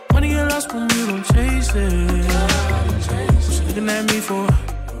grasp when you don't chase it. What you looking at me for?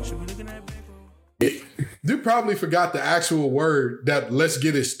 You probably forgot the actual word that "let's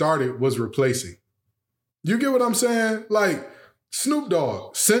get it started" was replacing. You get what I'm saying? Like Snoop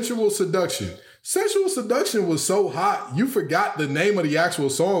Dogg, sensual seduction. Sensual seduction was so hot, you forgot the name of the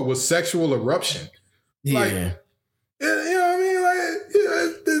actual song was Sexual Eruption. Yeah. Like, you know what I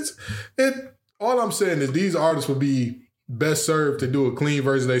mean? Like, all I'm saying is these artists would be best served to do a clean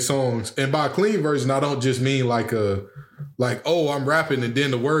version of their songs. And by clean version, I don't just mean like, oh, I'm rapping and then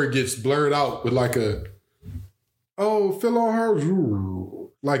the word gets blurred out with like oh, feel on her.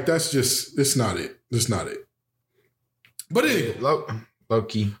 Like, that's just, it's not it. It's not it. But anyway. Low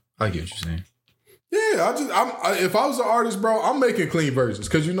key. I get what you're saying. Yeah, if I was an artist, bro, I'm making clean versions.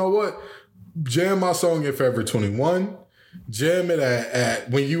 Because you know what? Jam my song in Forever 21. Jam it at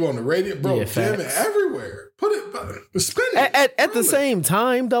when you on the radio. Bro, Yeah, jam it everywhere. Put it, spin it. At the same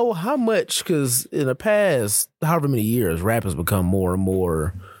time, though, how much? Because in the past, however many years, rap has become more and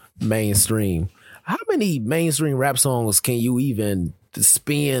more mainstream. How many mainstream rap songs can you even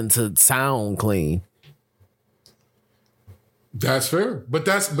spin to sound clean? That's fair, but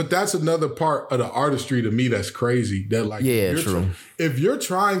that's another part of the artistry to me that's crazy. That like, yeah, true. If you're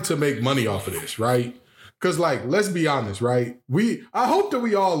trying to make money off of this, right? Because like, let's be honest, right? I hope that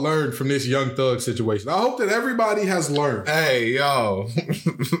we all learned from this Young Thug situation. I hope that everybody has learned. Hey, yo.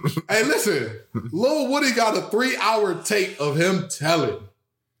 Hey, listen, Lil Woody got a 3-hour tape of him telling.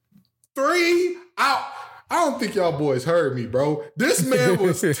 3 hours. I don't think y'all boys heard me, bro. This man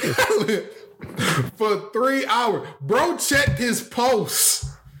was telling for 3 hours. Bro checked his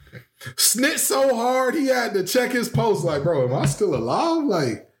posts. Snitched so hard he had to check his posts. Like, bro, am I still alive?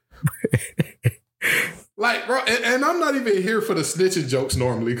 Like, bro, and I'm not even here for the snitching jokes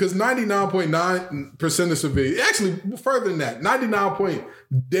normally, because 99.9% of civilians, actually further than that, 99 point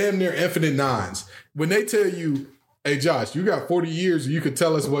damn near infinite nines, when they tell you, hey, Josh, you got 40 years, you could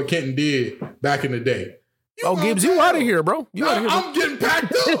tell us what Kenton did back in the day. Gibbs, you out of here, bro. I'm getting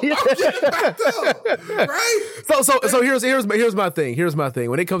packed up. Right? So here's my thing. Here's my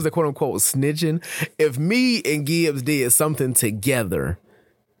thing. When it comes to quote unquote snitching, if me and Gibbs did something together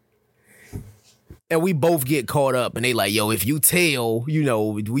and we both get caught up and they like, yo, if you tell,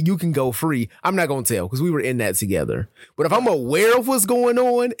 you can go free. I'm not going to tell because we were in that together. But if I'm aware of what's going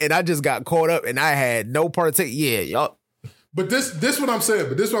on and I just got caught up and I had no part to take, yeah, y'all. But this what I'm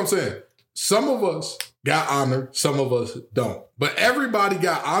saying. Some of us got honor, some of us don't. But everybody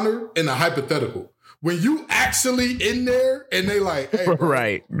got honor in a hypothetical. When you actually in there and they like, hey, bro,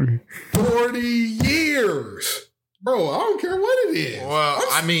 right, 40 years. Bro, I don't care what it is. Well,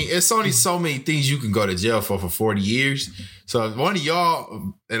 I mean, it's only so many things you can go to jail for 40 years. So if one of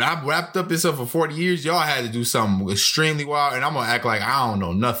y'all, and I wrapped up this up for 40 years, y'all had to do something extremely wild, and I'm going to act like I don't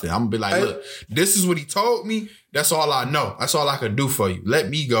know nothing. I'm going to be like, look, this is what he told me. That's all I know. That's all I can do for you. Let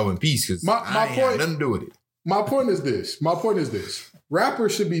me go in peace, because I ain't have nothing to do with it. My point is this.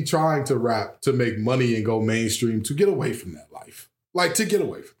 Rappers should be trying to rap to make money and go mainstream to get away from that life. Like, to get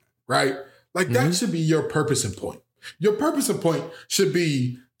away from that, right? Like, that should be your purpose and point. Your purpose and point should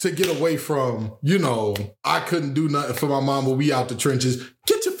be to get away from, I couldn't do nothing for my mom when we out the trenches.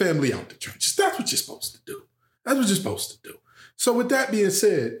 Get your family out the trenches. That's what you're supposed to do. So with that being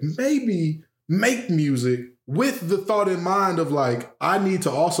said, maybe make music with the thought in mind of like, I need to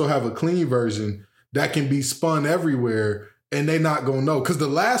also have a clean version that can be spun everywhere and they not gonna know. Because the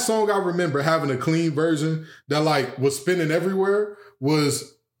last song I remember having a clean version that like was spinning everywhere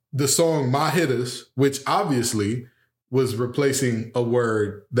was the song My Hitters, which obviously was replacing a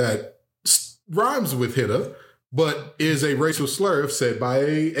word that rhymes with hitter, but is a racial slur if said by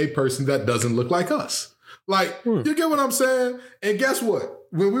a person that doesn't look like us. Like, you get what I'm saying? And guess what?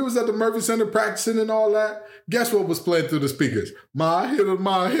 When we was at the Murphy Center practicing and all that, guess what was playing through the speakers? My hitter.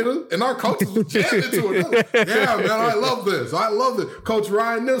 And our coaches was jamming to it. Yeah, man, I love this. Coach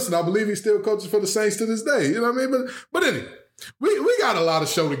Ryan Nielsen, I believe he still coaches for the Saints to this day. You know what I mean? But anyway. We got a lot of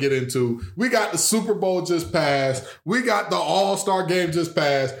show to get into. We got the Super Bowl just passed. We got the All-Star game just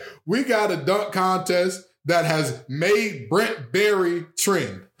passed. We got a dunk contest that has made Brent Barry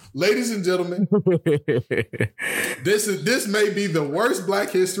trend. Ladies and gentlemen, this may be the worst Black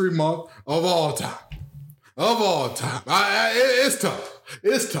History Month of all time. It's tough.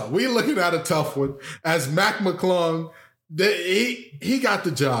 It's tough. We looking at a tough one as Mac McClung. He got the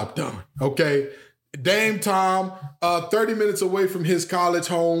job done. Okay. Dame Tom, 30 minutes away from his college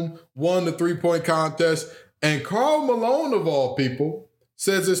home, won the 3-point contest. And Karl Malone, of all people,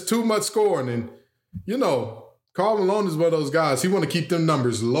 says it's too much scoring. And, Karl Malone is one of those guys. He want to keep them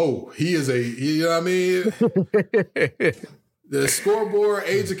numbers low. He is you know what I mean? The scoreboard,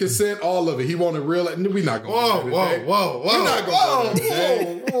 age of consent, all of it. He wanted real. We're not going to Whoa. We're not going to go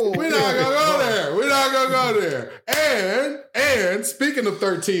there. We're not going to go there. We're not going to go there. And speaking of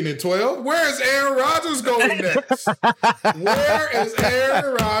 13 and 12, where is Aaron Rodgers going next? Where is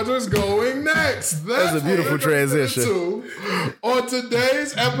Aaron Rodgers going next? That's a beautiful transition. On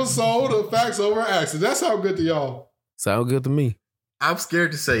today's episode of Facts Over Accents. That sound good to y'all? Sound good to me. I'm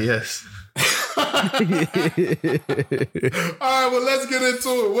scared to say yes. All right, well, let's get into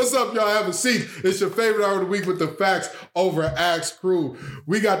it. What's up, y'all? Have a seat. It's your favorite hour of the week with the Facts Over Axe crew.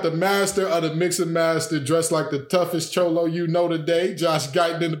 We got the master of the mixing master, dressed like the toughest cholo you know today, Josh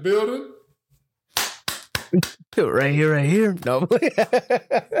Guyton in the building. Right here. No.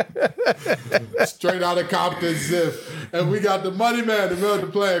 Straight out of Compton Zip. And we got the money man, the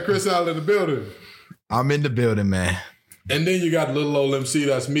American player, Chris Allen in the building. I'm in the building, man. And then you got little old MC,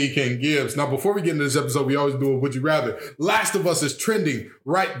 that's me, King Gibbs. Now, before we get into this episode, we always do a Would You Rather. Last of Us is trending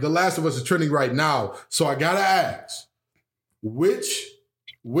right. The Last of Us is trending right now. So I gotta ask, which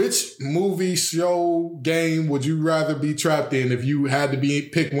movie, show, game would you rather be trapped in if you had to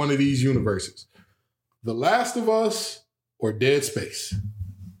pick one of these universes? The Last of Us or Dead Space?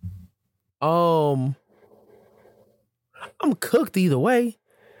 I'm cooked either way,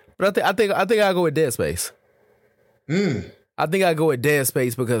 but I think I'll go with Dead Space. I think I go with Dead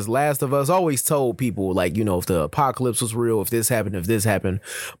Space because Last of Us always told people, like, you know, if the apocalypse was real, if this happened,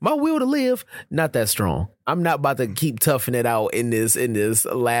 my will to live, not that strong. I'm not about to keep toughing it out in this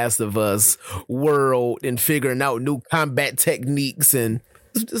Last of Us world and figuring out new combat techniques, and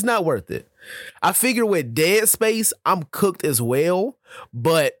it's not worth it. I figure with Dead Space, I'm cooked as well,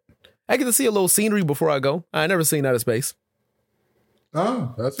 but I get to see a little scenery before I go. I never seen outer space.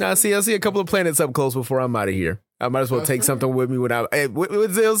 Oh, that's I see a couple of planets up close before I'm out of here. I might as well take something with me when I. Hey, what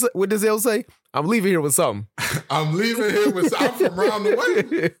does Zell say? I'm leaving here with something. I'm leaving here with. I'm from around the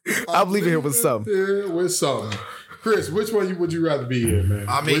way. I'm leaving here with something. Here with something. Chris, which one would you rather be in, man?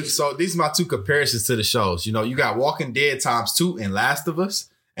 I mean, so these are my two comparisons to the shows. You know, you got Walking Dead ×2 and Last of Us.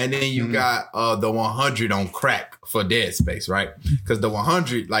 And then you got the 100 on crack for Dead Space, right? Because the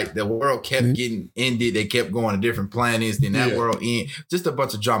 100, like, the world kept getting ended. They kept going to different planets. Then that world ended. Just a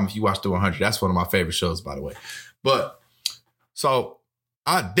bunch of drama if you watch the 100. That's one of my favorite shows, by the way. But, so,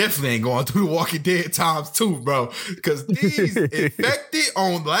 I definitely ain't going through the Walking Dead ×2, bro. Because these infected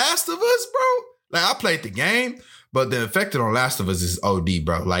on Last of Us, bro. Like, I played the game. But the infected on Last of Us is OD,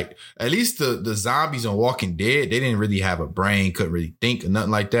 bro. Like, at least the zombies on Walking Dead, they didn't really have a brain, couldn't really think or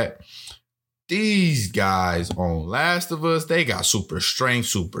nothing like that. These guys on Last of Us, they got super strength,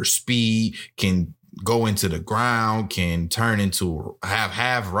 super speed, can go into the ground, can turn into,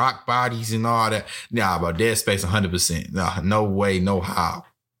 have rock bodies and all that. Nah, but Dead Space 100%. Nah, no way, no how.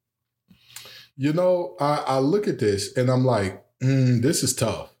 You know, I look at this and I'm like, this is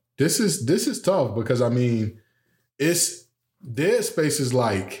tough. This is tough because, I mean, it's Dead Space is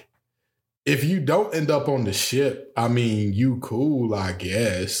like, if you don't end up on the ship, I mean, you cool, I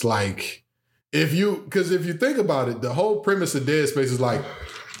guess. Like, because if you think about it, the whole premise of Dead Space is like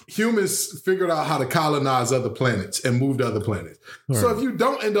humans figured out how to colonize other planets and move to other planets. Right. So if you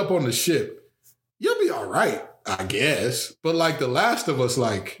don't end up on the ship, you'll be all right, I guess. But like The Last of Us,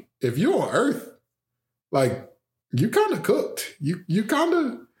 like, if you're on Earth, like, you kind of cooked. You kind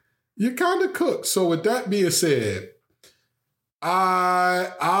of cooked. So with that being said,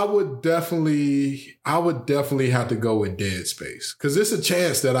 I would definitely have to go with Dead Space because it's a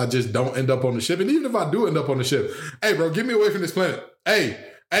chance that I just don't end up on the ship. And even if I do end up on the ship, hey, bro, get me away from this planet. Hey,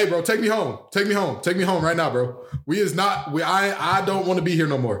 bro, take me home. Take me home right now, bro. I don't want to be here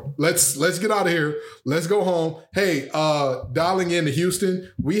no more. Let's get out of here. Let's go home. Hey, dialing into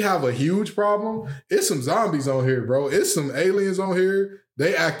Houston, we have a huge problem. It's some zombies on here, bro. It's some aliens on here.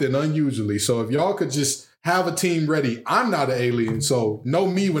 They acting unusually. So if y'all could just have a team ready. I'm not an alien, so know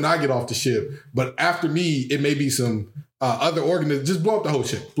me when I get off the ship. But after me, it may be some other organisms. Just blow up the whole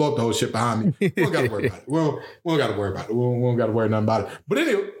ship. Blow up the whole ship behind me. We don't got to worry about it. We don't got to worry about it. We don't got to worry nothing about it. But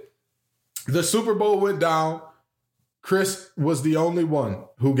anyway, the Super Bowl went down. Chris was the only one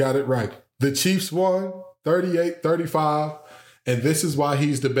who got it right. The Chiefs won 38-35. And this is why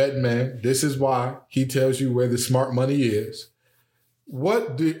he's the betting man. This is why he tells you where the smart money is.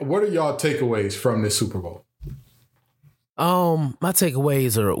 What are y'all takeaways from this Super Bowl? My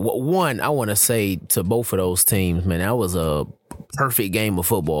takeaways are, one, I want to say to both of those teams, man, that was a perfect game of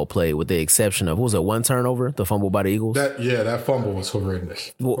football played with the exception of, what was it, one turnover, the fumble by the Eagles? That fumble was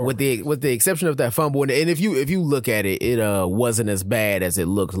horrendous. With the exception of that fumble, and if you look at it, it wasn't as bad as it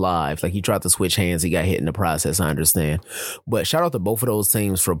looked live. Like, he tried to switch hands, he got hit in the process, I understand. But shout out to both of those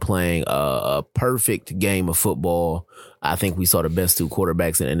teams for playing a perfect game of football. I think we saw the best two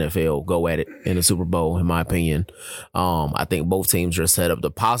quarterbacks in the NFL go at it in the Super Bowl, in my opinion. I think both teams are set up to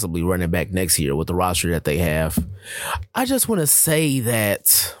possibly run it back next year with the roster that they have. I just want to say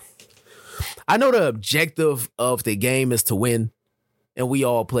that I know the objective of the game is to win, and we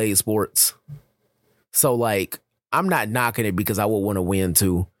all play sports. So, like, I'm not knocking it because I would want to win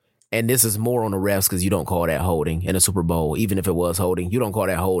too. And this is more on the refs because you don't call that holding in a Super Bowl. Even if it was holding, you don't call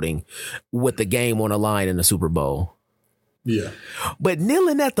that holding with the game on the line in the Super Bowl. Yeah. But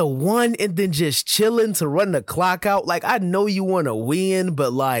kneeling at the one and then just chilling to run the clock out, like, I know you want to win,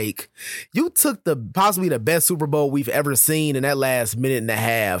 but like, you took possibly the best Super Bowl we've ever seen in that last minute and a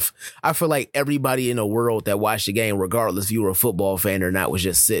half. I feel like everybody in the world that watched the game, regardless if you were a football fan or not, was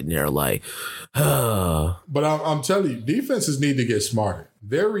just sitting there like, But I'm telling you, defenses need to get smarter.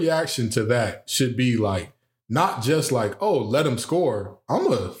 Their reaction to that should be like, not just like, oh, let them score. I'm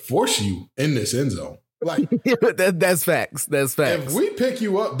going to force you in this end zone. Like that's facts. That's facts. If we pick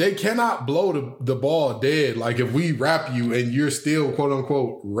you up, they cannot blow the ball dead. Like if we wrap you and you're still quote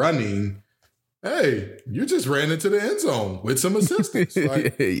unquote running, hey, you just ran into the end zone with some assistance.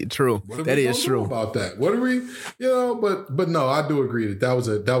 Like, true. That is true about that. What are we? But no, I do agree that was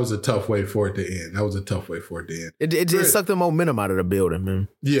a tough way for it to end. That was a tough way for it to end. It just sucked the momentum out of the building, man.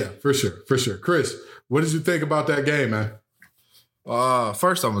 Yeah, for sure. Chris, what did you think about that game, man?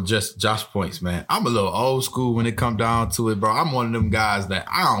 First, I'm just Josh points, man. I'm a little old school when it come down to it, bro. I'm one of them guys that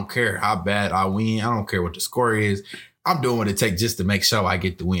I don't care how bad I win. I don't care what the score is. I'm doing what it takes just to make sure I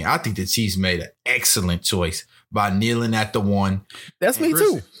get the win. I think the Chiefs made an excellent choice by kneeling at the one. That's me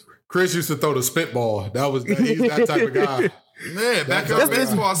too. Chris used to throw the spitball. He's that type of guy. Man, back up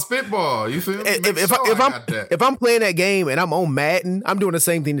baseball, spitball. You feel me? If I'm playing that game and I'm on Madden, I'm doing the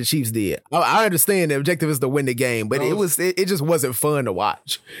same thing the Chiefs did. I understand the objective is to win the game, but it just wasn't fun to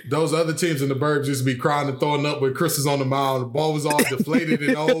watch. Those other teams in the Burbs used to be crying and throwing up when Chris was on the mound. The ball was all deflated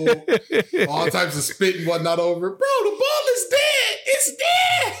and old. All types of spit and whatnot over. Bro, the ball is dead. It's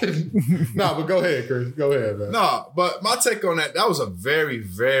dead. No, but go ahead, Chris. Go ahead, man. No, but my take on that was a very,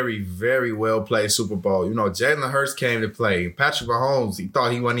 very, very well played Super Bowl. You know, Jalen Hurts came to play. Patrick Mahomes, he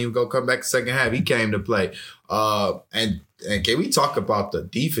thought he wasn't even going to come back the second half. He came to play. And can we talk about the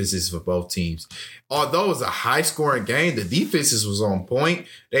defenses for both teams? Although it was a high-scoring game, the defenses was on point.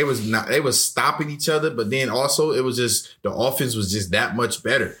 They was stopping each other, but then also it was just the offense was just that much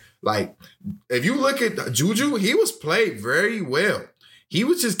better. Like, if you look at Juju, he was played very well. He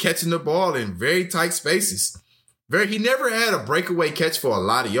was just catching the ball in very tight spaces. He never had a breakaway catch for a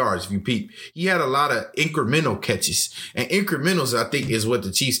lot of yards, if you peep. He had a lot of incremental catches. And incrementals, I think, is what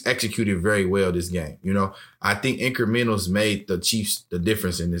the Chiefs executed very well this game. You know, I think incrementals made the Chiefs the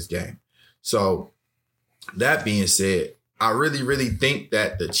difference in this game. So, that being said, I really, really think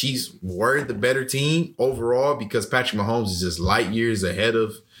that the Chiefs were the better team overall because Patrick Mahomes is just light years ahead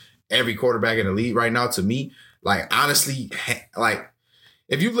of every quarterback in the league right now to me. Like, honestly, like,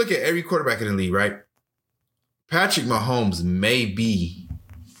 if you look at every quarterback in the league, right? Patrick Mahomes may be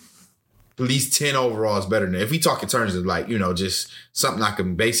at least 10 overalls better than, if we talk in terms of like, you know, just something I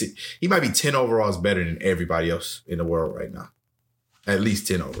can base it, he might be 10 overalls better than everybody else in the world right now. At least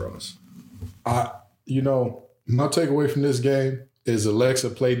 10 overalls. My takeaway from this game is Alexa,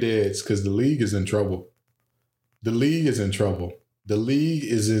 play deads because the league is in trouble. The league is in trouble. The league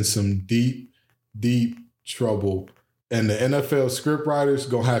is in some deep, deep trouble. And the NFL scriptwriters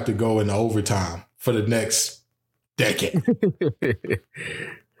going to have to go into overtime for the next decade.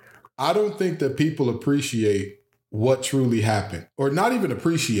 I don't think that people appreciate what truly happened, or not even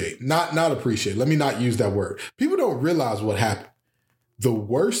appreciate, not appreciate. Let me not use that word. People don't realize what happened. The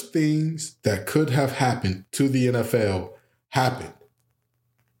worst things that could have happened to the NFL happened.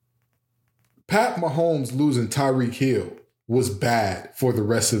 Pat Mahomes losing Tyreek Hill was bad for the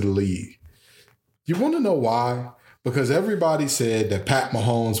rest of the league. You want to know why? Because everybody said that Pat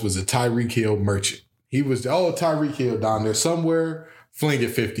Mahomes was a Tyreek Hill merchant. He was, Tyreek Hill down there somewhere, flinging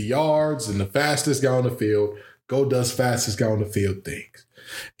 50 yards and the fastest guy on the field, go does fastest guy on the field things.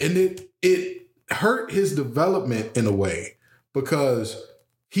 And it hurt his development in a way because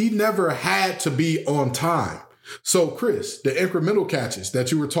he never had to be on time. So, Chris, the incremental catches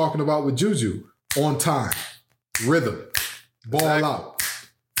that you were talking about with Juju, on time, rhythm, ball out,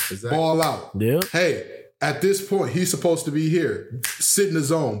 ball out. Yeah. Hey, at this point, he's supposed to be here, sit in the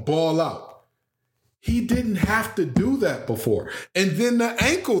zone, ball out. He didn't have to do that before. And then the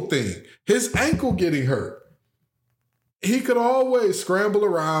ankle thing, his ankle getting hurt. He could always scramble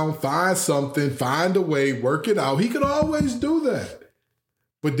around, find something, find a way, work it out. He could always do that.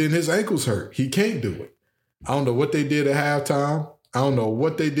 But then his ankle's hurt. He can't do it. I don't know what they did at halftime. I don't know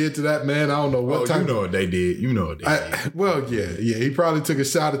what they did to that man. I don't know what you know what they did. You know what they did. Well, yeah. He probably took a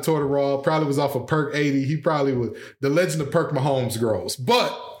shot at Tortorella. Probably was off of Perk 80. He probably was. The legend of Perk Mahomes grows.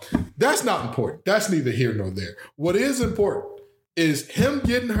 But that's not important. That's neither here nor there. What is important is him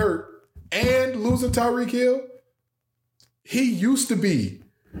getting hurt and losing Tyreek Hill. He used to be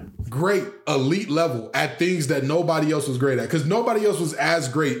great, elite level at things that nobody else was great at, because nobody else was as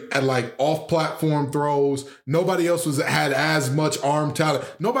great at like off-platform throws. Nobody else had as much arm talent.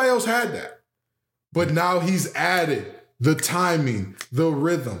 Nobody else had that. But now he's added the timing, the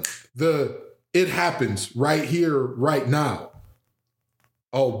rhythm, it happens right here, right now.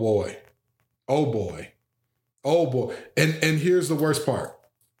 Oh boy. Oh boy. Oh boy. And here's the worst part.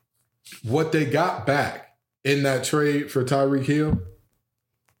 What they got back in that trade for Tyreek Hill,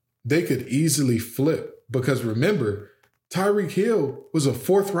 they could easily flip, because remember, Tyreek Hill was a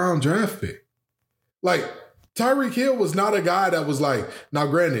 4th round draft pick. Like, Tyreek Hill was not a guy that was like, now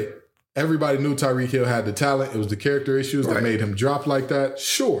granted, everybody knew Tyreek Hill had the talent. It was the character issues that made him drop like that.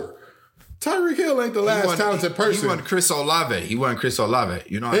 Sure. Tyreek Hill ain't the last talented person. He wasn't Chris Olave.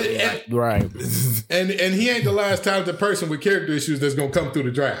 You know what I mean? Right. And he ain't the last talented person with character issues that's going to come through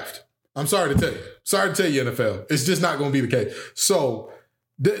the draft. I'm sorry to tell you. Sorry to tell you, NFL. It's just not going to be the case. So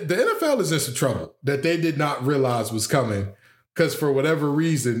the NFL is in some trouble that they did not realize was coming, because for whatever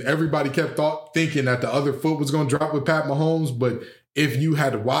reason, everybody kept thinking that the other foot was going to drop with Pat Mahomes. But if you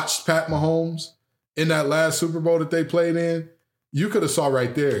had watched Pat Mahomes in that last Super Bowl that they played in, you could have saw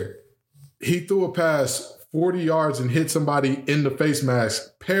right there. He threw a pass 40 yards and hit somebody in the face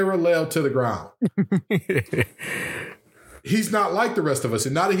mask parallel to the ground. He's not like the rest of us.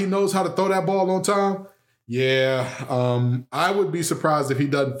 And now that he knows how to throw that ball on time, I would be surprised if he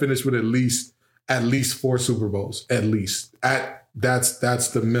doesn't finish with at least 4 Super Bowls. At least. That's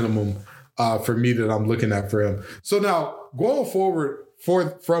the minimum for me that I'm looking at for him. So now, going forward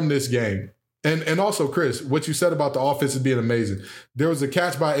from this game, and also, Chris, what you said about the offense is being amazing. There was a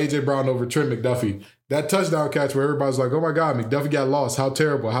catch by A.J. Brown over Trent McDuffie. That touchdown catch where everybody's like, oh my God, McDuffie got lost. How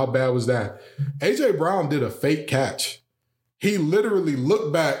terrible. How bad was that? A.J. Brown did a fake catch. He literally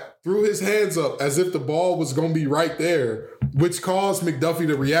looked back, threw his hands up as if the ball was going to be right there, which caused McDuffie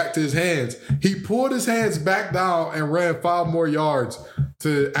to react to his hands. He pulled his hands back down and ran 5 more yards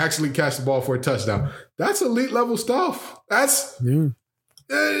to actually catch the ball for a touchdown. That's elite level stuff. You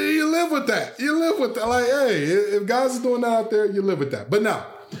live with that. You live with that. Like, hey, if guys are doing that out there, you live with that. But now,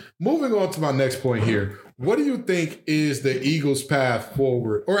 moving on to my next point here. What do you think is the Eagles' path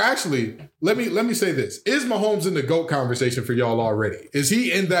forward? Or actually, let me say this. Is Mahomes in the GOAT conversation for y'all already? Is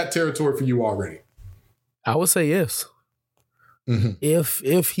he in that territory for you already? I would say yes. Mm-hmm.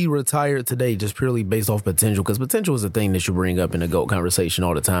 If he retired today, just purely based off potential, because potential is a thing that you bring up in the GOAT conversation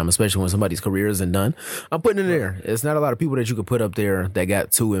all the time, especially when somebody's career isn't done. I'm putting it there. It's not a lot of people that you could put up there that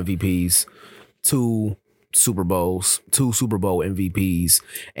got 2 MVPs, 2 Super Bowls, 2 Super Bowl MVPs.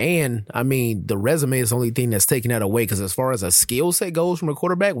 And I mean, the resume is the only thing that's taking that away, because as far as a skill set goes from a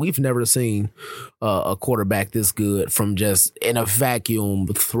quarterback, we've never seen a quarterback this good from just in a vacuum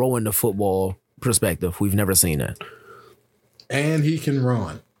throwing the football perspective. We've never seen that. And he can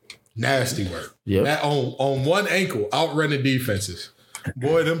run. Nasty work. Yep. On one ankle, outrunning defenses.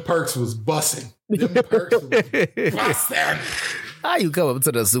 Boy, them Perks was bussing. Them Perks was bussing. How you come up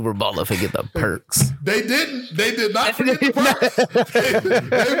to the Super Bowl and forget the Perks? They didn't. They did not forget the Perks.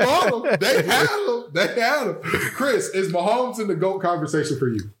 They bought them. They had them. Chris, is Mahomes in the GOAT conversation for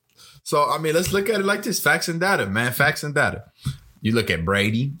you? So, I mean, let's look at it like this. Facts and data, man. Facts and data. You look at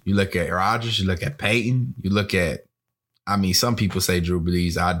Brady. You look at Rodgers. You look at Peyton. You look at, I mean, some people say Drew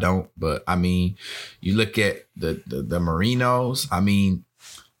Brees. I don't. But, I mean, you look at the Marinos. I mean,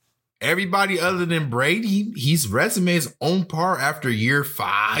 everybody other than Brady, his resume is on par after year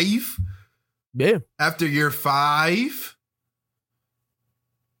 5. Yeah. After year 5.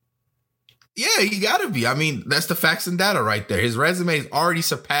 Yeah, he got to be. I mean, that's the facts and data right there. His resume has already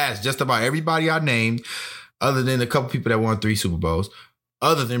surpassed just about everybody I named, other than a couple people that won 3 Super Bowls,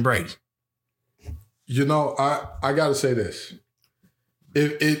 other than Brady. You know, I got to say this.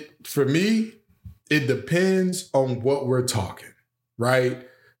 For me, it depends on what we're talking, right?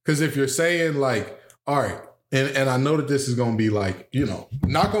 Because if you're saying like, all right, and I know that this is going to be like, you know,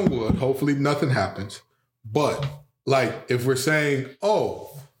 knock on wood, hopefully nothing happens. But like, if we're saying, so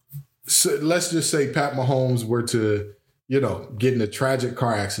let's just say Pat Mahomes were to, you know, get in a tragic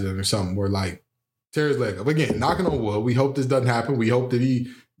car accident or something where like tear his leg up. Again, knocking on wood, we hope this doesn't happen. We hope that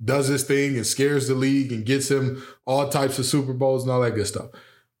he does his thing and scares the league and gets him all types of Super Bowls and all that good stuff.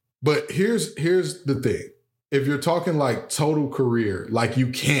 But here's the thing. If you're talking like total career, like you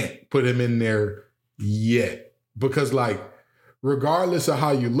can't put him in there yet. Because like regardless of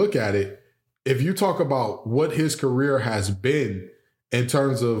how you look at it, if you talk about what his career has been in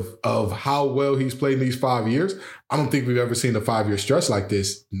terms of how well he's played in these 5 years, I don't think we've ever seen a 5-year stretch like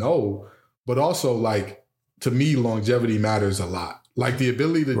this. No. But also, like, to me, longevity matters a lot. Like, the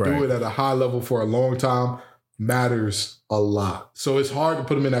ability to do it at a high level for a long time matters a lot. So it's hard to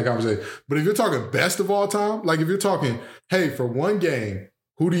put him in that conversation. But if you're talking best of all time, like if you're talking, hey, for one game,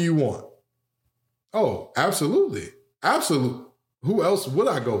 who do you want? Oh, absolutely. Absolutely. Who else would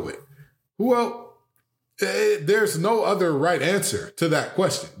I go with? Who else? There's no other right answer to that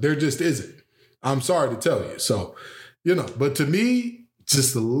question. There just isn't. I'm sorry to tell you. So, but to me,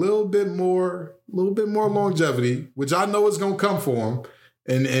 just a little bit more longevity, which I know is going to come for him,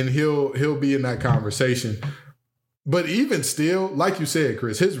 and he'll be in that conversation. But even still, like you said,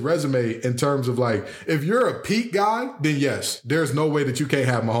 Chris, his resume in terms of like, if you're a peak guy, then yes, there's no way that you can't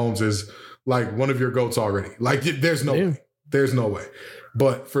have Mahomes as like one of your GOATs already. Like, there's no way. There's no way.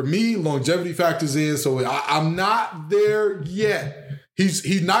 But for me, longevity factors in, so I'm not there yet.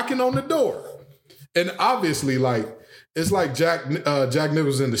 He's knocking on the door. And obviously, like, it's like Jack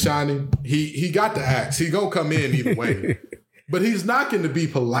Nicholson in The Shining. He got the axe. He gonna come in either way. But he's not going to be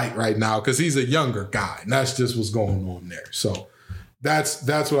polite right now because he's a younger guy. And that's just what's going on there. So that's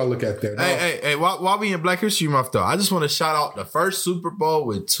what I look at there. Hey, while we in Black History Month, though, I just want to shout out the first Super Bowl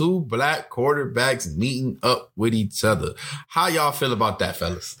with 2 black quarterbacks meeting up with each other. How y'all feel about that,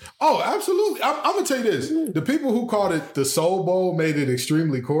 fellas? Oh, absolutely. I'm going to tell you this. The people who called it the Soul Bowl made it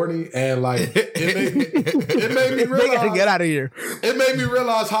extremely corny. And like, it made me realize. They gotta get out of here. It made me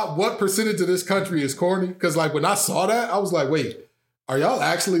realize what percentage of this country is corny. Because like when I saw that, I was like, wait, are y'all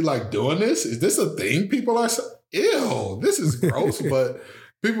actually like doing this? Is this a thing people are saying? Ew, this is gross, but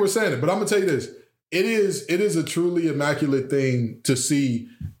people were saying it. But I'm gonna tell you this: it is a truly immaculate thing to see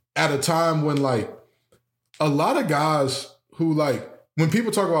at a time when like a lot of guys who like when people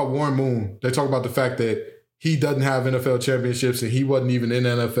talk about Warren Moon, they talk about the fact that he doesn't have NFL championships and he wasn't even in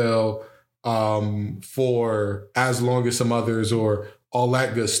NFL for as long as some others or all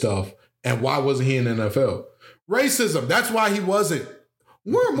that good stuff. And why wasn't he in the NFL? Racism. That's why he wasn't.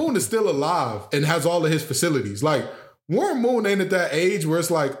 Warren Moon is still alive and has all of his facilities. Like, Warren Moon ain't at that age where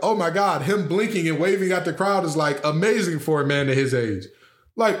it's like, oh my God, him blinking and waving at the crowd is like amazing for a man at his age.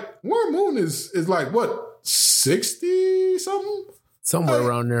 Like, Warren Moon is like, what, 60 something? Somewhere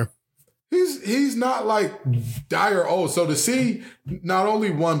around there. He's not like dire old. So to see not only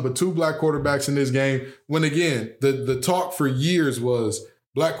 1, but 2 black quarterbacks in this game, when again, the talk for years was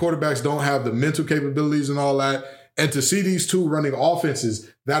black quarterbacks don't have the mental capabilities and all that. And to see these 2 running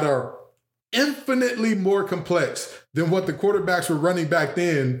offenses that are infinitely more complex than what the quarterbacks were running back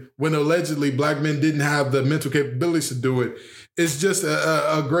then when allegedly black men didn't have the mental capabilities to do it is just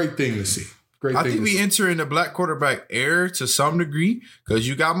a great thing to see. I think we enter in the black quarterback era to some degree because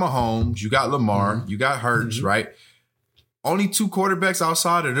you got Mahomes, you got Lamar, you got Hurts, right? Only 2 quarterbacks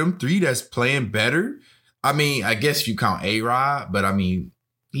outside of them 3 that's playing better. I mean, I guess if you count A-Rod, but I mean,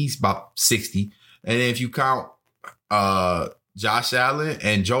 he's about 60. And if you count Josh Allen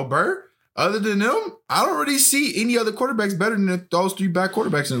and Joe Burrow, other than them, I don't really see any other quarterbacks better than those 3 black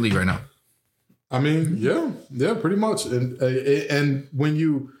quarterbacks in the league right now. I mean, yeah, pretty much. And when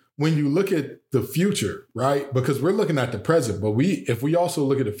you look at the future, right? Because we're looking at the present, but if we also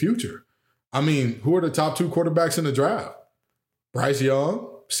look at the future, I mean, who are the top 2 quarterbacks in the draft? Bryce Young,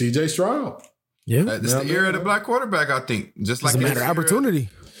 C.J. Stroud. Yeah, that's the era of the black quarterback. I think just like it's a matter of opportunity.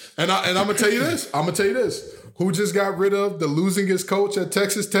 And I'm gonna tell you this. Who just got rid of the losingest coach at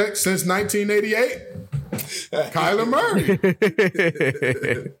Texas Tech since 1988? Kyler Murray.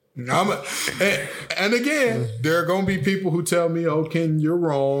 And again, there are going to be people who tell me, oh, Ken, you're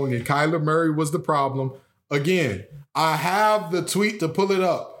wrong, and Kyler Murray was the problem. Again, I have the tweet to pull it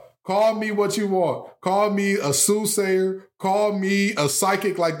up. Call me what you want. Call me a soothsayer. Call me a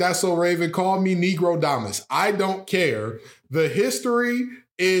psychic like That's So Raven. Call me Negro Damas. I don't care. The history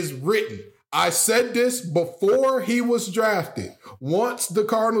is written. I said this before he was drafted. Once the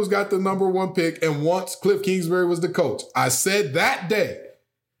Cardinals got the number 1 pick and once Cliff Kingsbury was the coach, I said that day,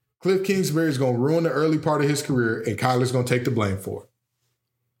 Cliff Kingsbury is going to ruin the early part of his career and Kyler's going to take the blame for it.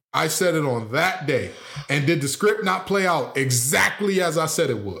 I said it on that day. And did the script not play out exactly as I said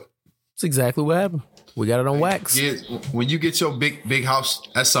it would? That's exactly what happened. We got it on wax. When you get your big house,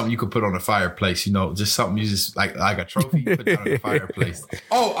 that's something you could put on the fireplace. Just something you just like a trophy you put that on the fireplace.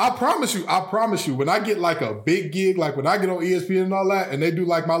 Oh, I promise you. When I get like a big gig, like when I get on ESPN and all that, and they do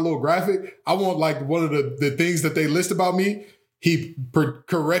like my little graphic, I want like one of the things that they list about me. He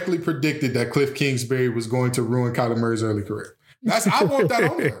correctly predicted that Cliff Kingsbury was going to ruin Kyler Murray's early career. I want that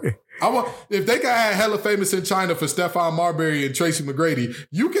on there. If they can add hella famous in China for Stephon Marbury and Tracy McGrady,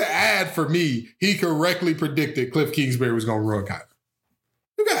 you can add for me, he correctly predicted Cliff Kingsbury was going to run Kyler.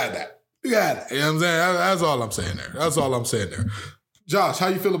 You can add that. You can add that. You know what I'm saying? That's all I'm saying there. That's all I'm saying there. Josh, how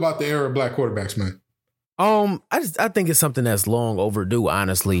you feel about the era of black quarterbacks, man? I think it's something that's long overdue,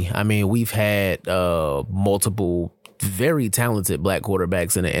 honestly. I mean, we've had multiple very talented black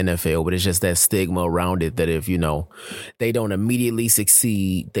quarterbacks in the NFL, but it's just that stigma around it that if, they don't immediately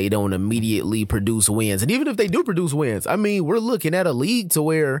succeed, they don't immediately produce wins. And even if they do produce wins, I mean, we're looking at a league to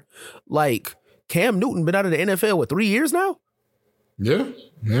where, like, Cam Newton been out of the NFL, 3 years now? Yeah,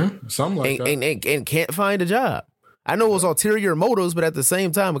 something like that. And can't find a job. I know it was ulterior motives, but at the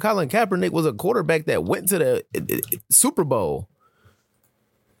same time, Colin Kaepernick was a quarterback that went to the Super Bowl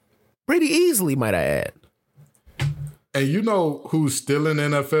pretty easily, might I add. And you know who's still in the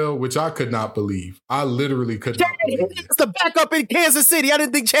NFL, which I could not believe. I literally could not believe it. It's the backup in Kansas City. I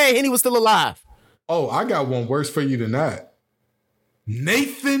didn't think Chad Henne was still alive. Oh, I got one worse for you than that.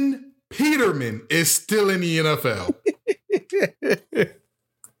 Nathan Peterman is still in the NFL.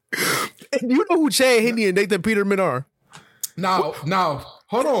 You know who Chad Henne and Nathan Peterman are? Now,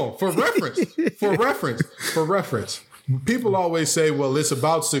 hold on. For reference. People always say, well, it's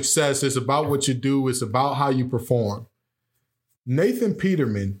about success. It's about what you do. It's about how you perform. Nathan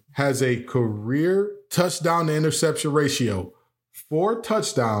Peterman has a career touchdown to interception ratio, 4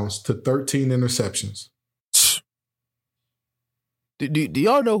 touchdowns to 13 interceptions. Do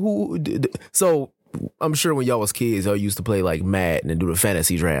y'all know who? So I'm sure when y'all was kids, y'all used to play like Madden and do the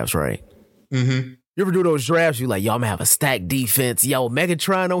fantasy drafts, right? Mm-hmm. You ever do those drafts? You like, yo, I'm gonna have a stacked defense. Yo,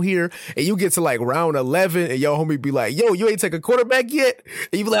 Megatron on here. And you get to like round 11 and your homie be like, yo, you ain't take a quarterback yet?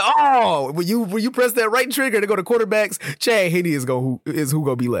 And you be like, oh, when you press that right trigger to go to quarterbacks, Chad Henne is who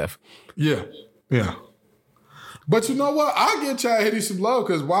gonna be left. Yeah. But you know what? I'll give Chad Henne some love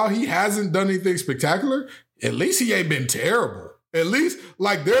because while he hasn't done anything spectacular, at least he ain't been terrible. At least,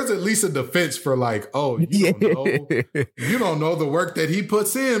 like, there's at least a defense for like, oh, you don't know the work that he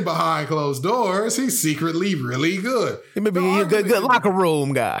puts in behind closed doors. He's secretly really good. He may be a good locker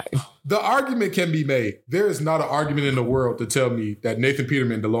room guy. The argument can be made. There is not an argument in the world to tell me that Nathan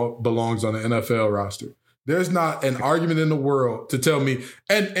Peterman belongs on the NFL roster. There's not an argument in the world to tell me.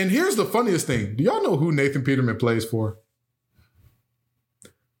 And here's the funniest thing. Do y'all know who Nathan Peterman plays for?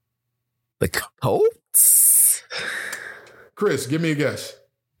 The Colts? Chris, give me a guess.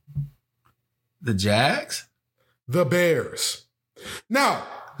 The Jags? The Bears. Now,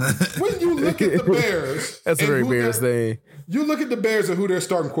 when you look at the Bears... That's a very Bears thing. You look at the Bears and who their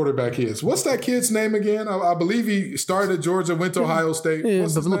starting quarterback is. What's that kid's name again? I believe he started at Georgia, went to Ohio State. Yeah,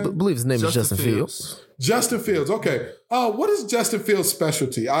 I believe his name is Justin Fields. Justin Fields. Okay. What is Justin Fields'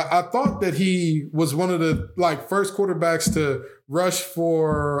 specialty? I thought that he was one of the first quarterbacks to rush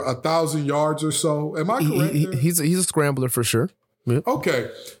for 1,000 yards or so. Am I correct? He's a scrambler for sure. Yeah. Okay.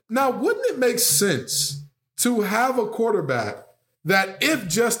 Now, wouldn't it make sense to have a quarterback that if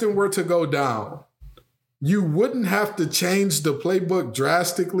Justin were to go down, you wouldn't have to change the playbook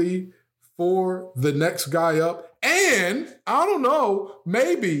drastically for the next guy up? And I don't know,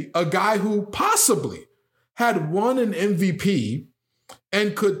 maybe a guy who possibly had won an MVP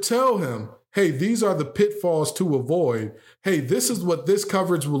and could tell him, hey, these are the pitfalls to avoid. Hey, this is what this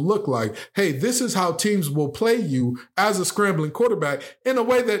coverage will look like. Hey, this is how teams will play you as a scrambling quarterback in a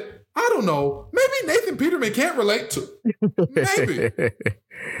way that, I don't know, maybe Nathan Peterman can't relate to. Maybe.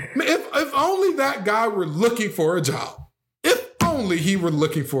 If only that guy were looking for a job. If only he were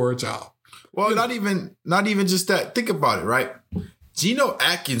looking for a job. Well, not even just that. Think about it, right? Geno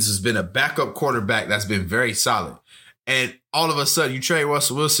Atkins has been a backup quarterback that's been very solid. And all of a sudden, you trade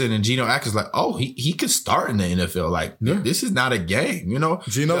Russell Wilson and Geno Atkins, like, oh, he could start in the NFL. Like, This is not a game, you know?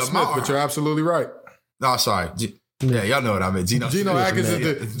 Geno Smith, but you're absolutely right. No, sorry. Yeah, y'all know what I meant. Geno Atkins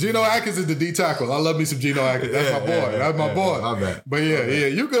is the D tackle. I love me some Geno Atkins. That's my boy. That's my boy. My bad. But yeah,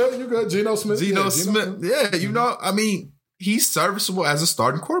 you good. Geno Smith. Geno Smith. Yeah, you know, I mean, he's serviceable as a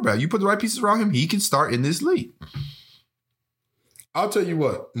starting quarterback. You put the right pieces around him, he can start in this league. I'll tell you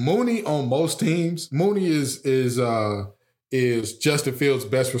what, Mooney on most teams, Mooney is Justin Fields'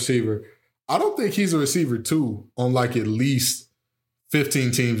 best receiver. I don't think he's a receiver 2 on like at least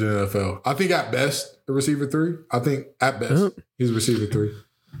 15 teams in the NFL. I think at best a receiver 3. I think at best he's a receiver 3.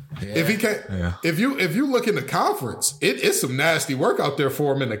 Yeah. If he can't, if you look in the conference, it's some nasty work out there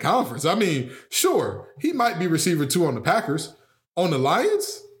for him in the conference. I mean, sure, he might be receiver 2 on the Packers. On the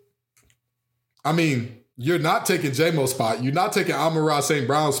Lions, I mean, you're not taking J-Mo's spot. You're not taking Amon-Ra St.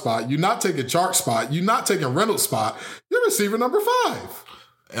 Brown's spot. You're not taking Chark's spot. You're not taking Reynolds' spot. You're receiver number 5.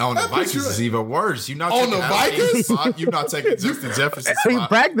 On the That puts Vikings, you- it's even worse. You're not On taking the Allen's Vikings? spot. You're not taking Justin Jefferson's He spot.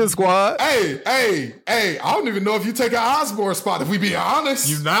 practice squad. Hey, I don't even know if you take an Osborne spot, if we be honest.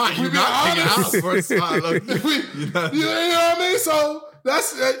 You're not. If we You're be not taking honest. Allen's spot. Look, If we- you know what I mean? So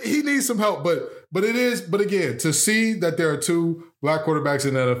that's he needs some help. But again, to see that there are two black quarterbacks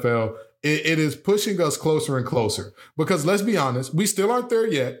in the NFL, it is pushing us closer and closer. Because let's be honest, we still aren't there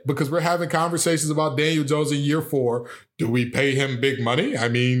yet because we're having conversations about Daniel Jones in year 4. Do we pay him big money? I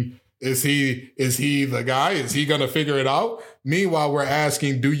mean, is he the guy? Is he going to figure it out? Meanwhile, we're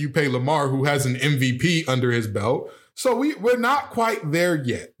asking, do you pay Lamar, who has an MVP under his belt? So we're not quite there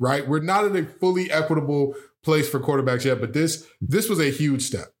yet, right? We're not at a fully equitable place for quarterbacks yet, but this was a huge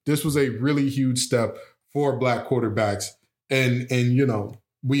step. This was a really huge step for black quarterbacks. And you know,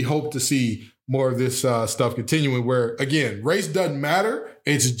 we hope to see more of this stuff continuing where, again, race doesn't matter.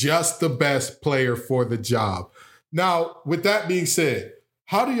 It's just the best player for the job. Now, with that being said,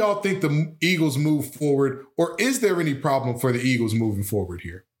 how do y'all think the Eagles move forward, or is there any problem for the Eagles moving forward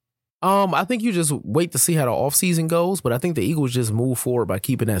here? I think you just wait to see how the offseason goes, but I think the Eagles just move forward by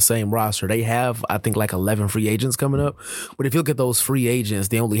keeping that same roster. They have, I think, like 11 free agents coming up. But if you look at those free agents,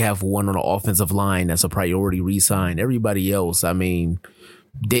 they only have one on the offensive line that's a priority re-sign. Everybody else, I mean,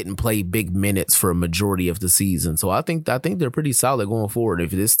 didn't play big minutes for a majority of the season. So I think they're pretty solid going forward. If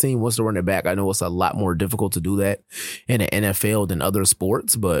this team wants to run it back, I know it's a lot more difficult to do that in the NFL than other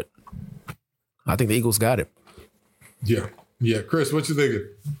sports, but I think the Eagles got it. Yeah. Chris, what you thinking?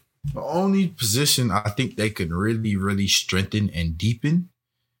 The only position I think they could really, really strengthen and deepen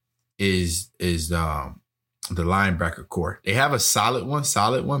is the linebacker core. They have a solid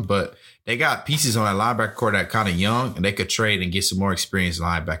one, but they got pieces on that linebacker core that kind of young, and they could trade and get some more experienced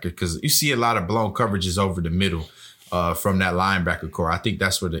linebacker because you see a lot of blown coverages over the middle from that linebacker core. I think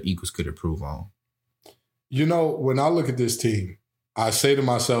that's where the Eagles could improve on. You know, when I look at this team, I say to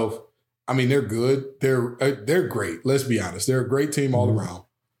myself, I mean, they're good. They're great. Let's be honest. They're a great team all around.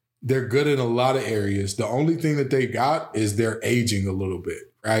 They're good in a lot of areas. The only thing that they got is they're aging a little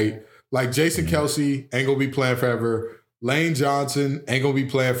bit, right? Like Jason Kelsey ain't gonna be playing forever. Lane Johnson ain't gonna be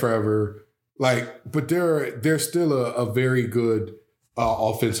playing forever. But they're still a very good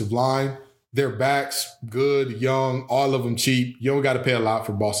offensive line. Their backs good, young, all of them cheap. You don't got to pay a lot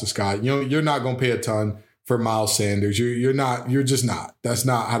for Boston Scott. You're not gonna pay a ton for Miles Sanders. You're just not. That's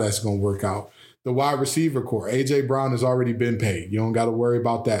not how that's gonna work out. The wide receiver core, A.J. Brown has already been paid. You don't got to worry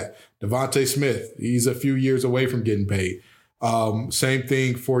about that. Devontae Smith, he's a few years away from getting paid. Same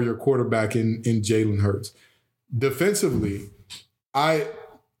thing for your quarterback in Jalen Hurts. Defensively, They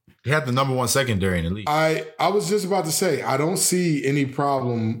have the number one secondary in the league. I was just about to say, I don't see any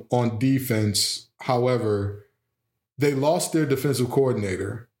problem on defense. However, they lost their defensive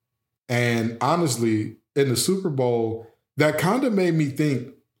coordinator. And honestly, in the Super Bowl, that kind of made me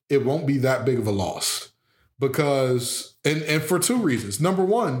think it won't be that big of a loss because, and for two reasons. Number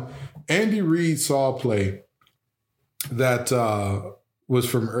one, Andy Reid saw a play that was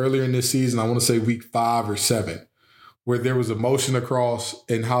from earlier in this season. I want to say week 5 or 7, where there was a motion across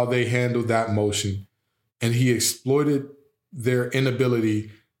and how they handled that motion. And he exploited their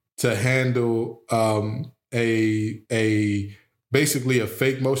inability to handle basically a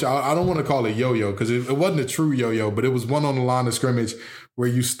fake motion. I don't want to call it yo-yo because it wasn't a true yo-yo, but it was one on the line of scrimmage where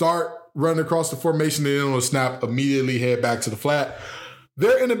you start running across the formation and then on a snap, immediately head back to the flat.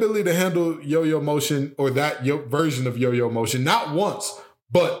 Their inability to handle yo-yo motion or that version of yo-yo motion, not once,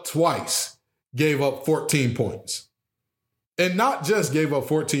 but twice, gave up 14 points. And not just gave up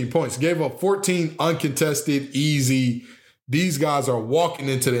 14 points, gave up 14 uncontested, easy. These guys are walking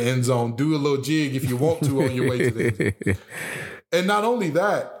into the end zone. Do a little jig if you want to on your way to the end zone. And not only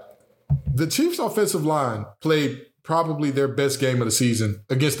that, the Chiefs' offensive line played probably their best game of the season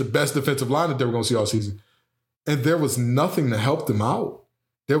against the best defensive line that they were going to see all season. And there was nothing to help them out.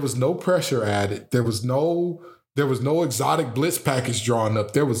 There was no pressure added. There was no exotic blitz package drawn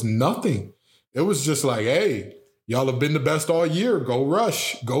up. There was nothing. It was just like, hey, y'all have been the best all year. Go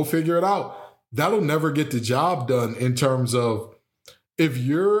rush. Go figure it out. That'll never get the job done in terms of if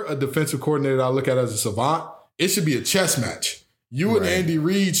you're a defensive coordinator I look at as a savant, it should be a chess match. You and Andy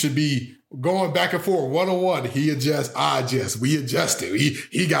Reid should be going back and forth, one-on-one. He adjusts, I adjust. We adjusted.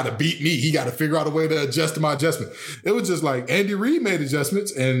 He got to beat me. He got to figure out a way to adjust to my adjustment. It was just like Andy Reid made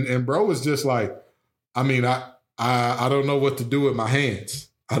adjustments, and bro was just like, I mean, I don't know what to do with my hands.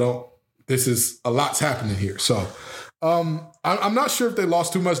 This is a lot's happening here. So I'm not sure if they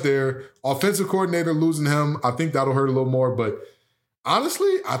lost too much there. Offensive coordinator losing him, I think that'll hurt a little more. But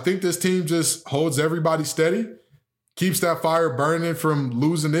honestly, I think this team just holds everybody steady, keeps that fire burning from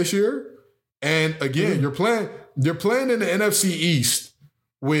losing this year. And again, you're playing in the NFC East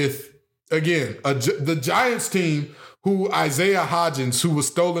with, again, the Giants team who Isaiah Hodgins, who was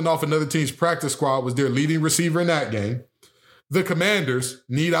stolen off another team's practice squad, was their leading receiver in that game. The Commanders,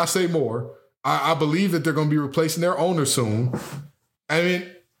 need I say more? I believe that they're going to be replacing their owner soon. I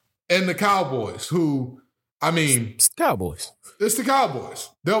mean, and the Cowboys, who, I mean. It's the Cowboys. It's the Cowboys.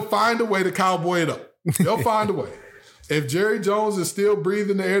 They'll find a way to cowboy it up. They'll find a way. If Jerry Jones is still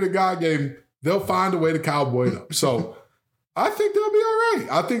breathing the air that God gave him, they'll find a way to cowboy it up. So I think they'll be all right.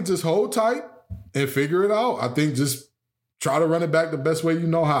 I think just hold tight and figure it out. I think just try to run it back the best way you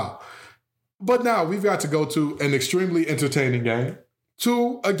know how. But now we've got to go to an extremely entertaining game,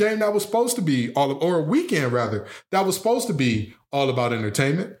 to a game that was supposed to be or a weekend rather, that was supposed to be all about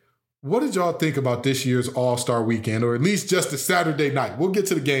entertainment. What did y'all think about this year's All-Star Weekend, or at least just the Saturday night? We'll get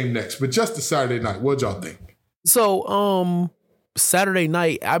to the game next, but just the Saturday night. What did y'all think? So, Saturday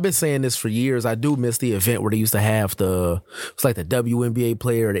night, I've been saying this for years. I do miss the event where they used to have it's like the WNBA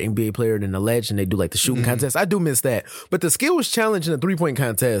player, the NBA player, and then the legend. They do like the shooting contest. I do miss that. But the skills challenge and the 3-point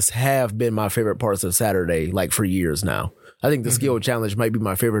contest have been my favorite parts of Saturday, like for years now. I think the skill challenge might be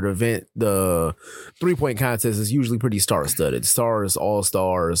my favorite event. The 3-point contest is usually pretty star-studded. Stars,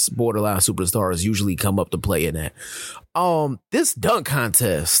 all-stars, borderline superstars usually come up to play in that. This dunk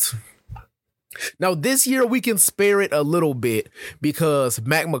contest. Now, this year we can spare it a little bit because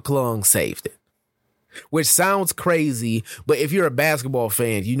Mac McClung saved it, which sounds crazy, but if you're a basketball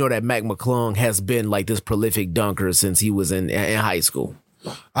fan, you know that Mac McClung has been like this prolific dunker since he was in high school.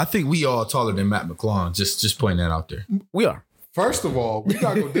 I think we all taller than Matt McClung. Just pointing that out there. We are. First of all, we're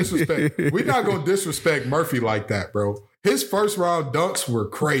not gonna disrespect Murphy like that, bro. His first round dunks were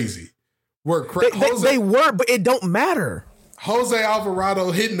crazy. They were, but it don't matter. Jose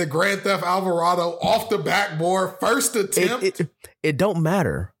Alvarado hitting the Grand Theft Alvarado off the backboard, first attempt. It don't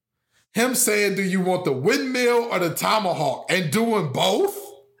matter. Him saying, "Do you want the windmill or the tomahawk?" and doing both.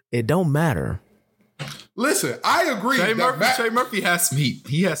 It don't matter. Listen, I agree. Trey Murphy has some heat.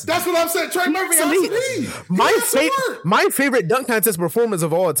 He has some That's heat. what I'm saying. Trey Murphy has some heat. My favorite dunk contest performance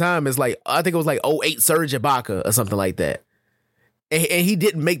of all time is I think it was 2008 Serge Ibaka or something like that. And he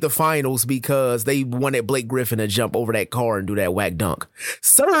didn't make the finals because they wanted Blake Griffin to jump over that car and do that whack dunk.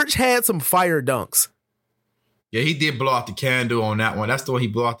 Serge had some fire dunks. Yeah, he did blow out the candle on that one. That's the one he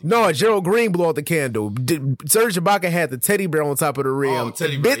blew out the candle. No, Gerald Green blew out the candle. Serge Ibaka had the teddy bear on top of the rim. Oh,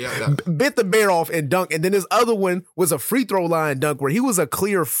 teddy bear, bit the bear off and dunked. And then his other one was a free throw line dunk where he was a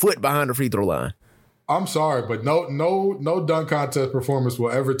clear foot behind the free throw line. I'm sorry, but no dunk contest performance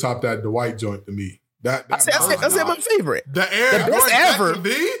will ever top that Dwight joint to me. I said my favorite. The Aaron Gordon, Zach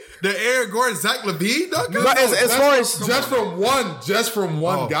LaVine? The Aaron Gordon, Zach LaVine? Just from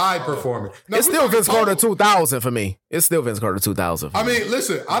one guy performing. No, it's still Vince Carter 2000 for me. It's still Vince Carter 2000. I mean,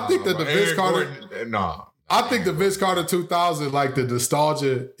 listen, I think that the Vince Carter... I think the Vince Carter 2000, like the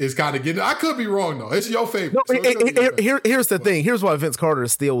nostalgia is kind of getting... I could be wrong, though. It's your favorite. No, here's the thing. Here's why Vince Carter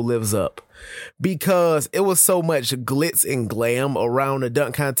still lives up. Because it was so much glitz and glam around the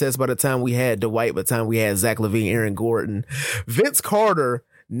dunk contest by the time we had Dwight, by the time we had Zach LaVine, Aaron Gordon. Vince Carter,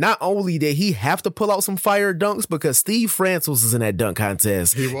 not only did he have to pull out some fire dunks because Steve Francis was in that dunk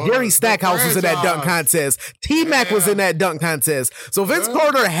contest. Gary Stackhouse was in that dunk contest. T-Mac was in that dunk contest. So Vince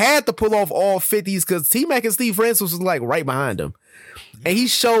Carter had to pull off all 50s because T-Mac and Steve Francis was right behind him. And he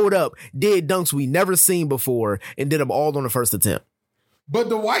showed up, did dunks we never seen before, and did them all on the first attempt. But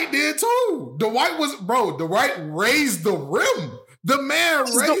Dwight did too. Dwight raised the rim. The man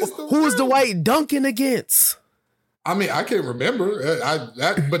raised the rim. Who was Dwight dunking against? I mean, I can't remember,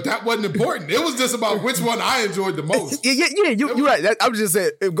 but that wasn't important. It was just about which one I enjoyed the most. Yeah, you're right. I'm just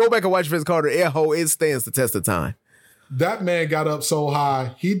saying, go back and watch Vince Carter. It stands the test of time. That man got up so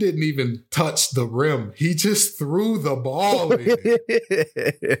high, he didn't even touch the rim. He just threw the ball in.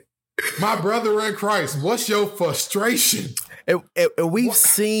 My brother in Christ, what's your frustration? And we've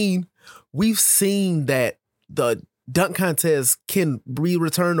seen that the dunk contest can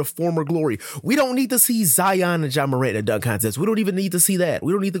return to former glory. We don't need to see Zion and John Morant in a dunk contest. We don't even need to see that.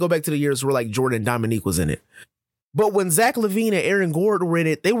 We don't need to go back to the years where Jordan and Dominique was in it. But when Zach LaVine and Aaron Gordon were in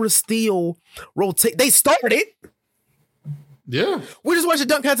it, they were still They started. Yeah. We just watched a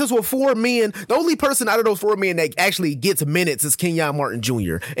dunk contest with 4 men. The only person out of those 4 men that actually gets minutes is Kenyon Martin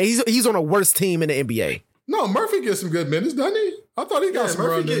Jr. And he's on a worse team in the NBA. No, Murphy gets some good minutes, doesn't he? I thought he got some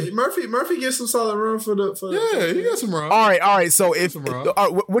run. Murphy gets some solid run for the he got some run. All right. So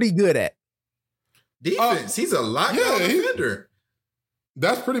what are he good at? Defense. He's a lockdown defender.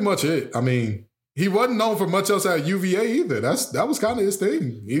 That's pretty much it. I mean, he wasn't known for much else at UVA either. That was kind of his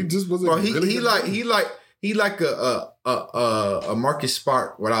thing. He just was. He like a Marcus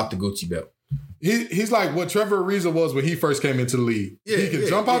Smart without the Gucci belt. He's like what Trevor Ariza was when he first came into the league. Yeah, he could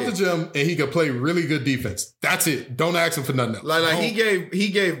jump out the gym and he could play really good defense. That's it. Don't ask him for nothing else. Like he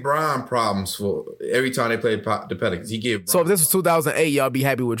gave Brian problems for every time they played the Pelicans. He gave. Brian so if this was 2008, y'all be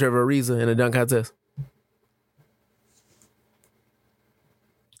happy with Trevor Ariza in a dunk contest?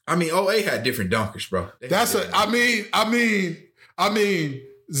 I mean, 08 had different dunkers, bro. I mean,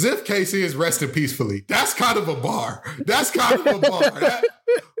 Ziff Casey is resting peacefully. That's kind of a bar.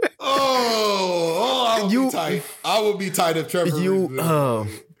 I would be tight. I would be tight if Trevor.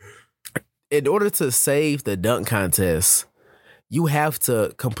 In order to save the dunk contest, you have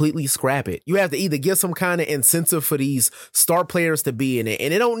to completely scrap it. You have to either get some kind of incentive for these star players to be in it,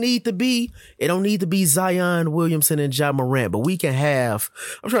 and it don't need to be Zion Williamson and Ja Morant, but we can have.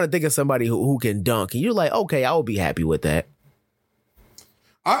 I'm trying to think of somebody who can dunk, and you're like, okay, I would be happy with that.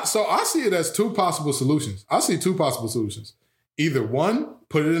 So I see it as two possible solutions. Either one,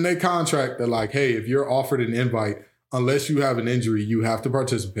 put it in a contract that like, hey, if you're offered an invite, unless you have an injury, you have to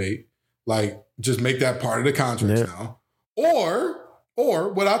participate. Like, just make that part of the contract now. Or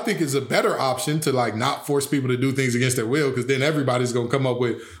what I think is a better option to like not force people to do things against their will, because then everybody's gonna come up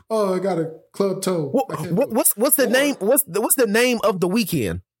with, oh, I got a club toe. What's the name? What's the name of the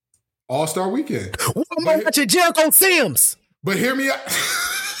weekend? All-Star Weekend. I'm watching Jericho Sims. But hear me out.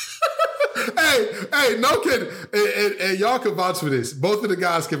 Hey, no kidding. And y'all can vouch for this. Both of the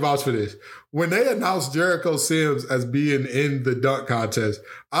guys can vouch for this. When they announced Jericho Sims as being in the dunk contest,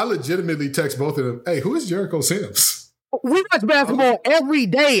 I legitimately text both of them, hey, who is Jericho Sims? We watch basketball every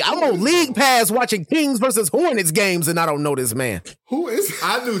day. I'm on League Pass watching Kings versus Hornets games, and I don't know this man. Who is?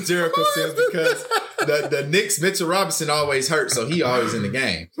 I knew Jericho Sims because the Knicks, Mitchell Robinson always hurt, so he always in the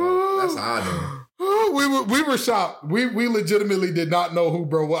game. So that's how I knew him. We were shocked. We legitimately did not know who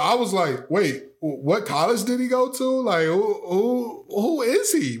bro was. I was like, wait, what college did he go to? Like, who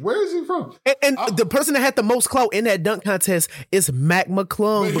is he? Where is he from? And the person that had the most clout in that dunk contest is Mac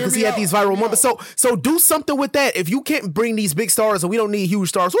McClung, because he had these viral moments. So do something with that. If you can't bring these big stars and we don't need huge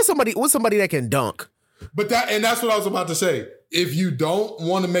stars, what's somebody that can dunk? But that's what I was about to say. If you don't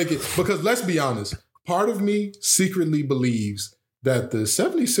want to make it, because let's be honest, part of me secretly believes that the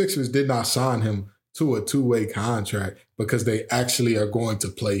 76ers did not sign him to a two-way contract because they actually are going to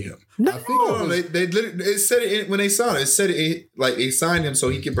play him. No, I think they said it when they signed it. It said it like they signed him so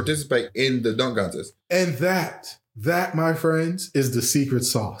he can participate in the dunk contest. And that, my friends, is the secret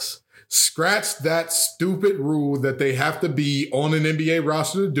sauce. Scratch that stupid rule that they have to be on an NBA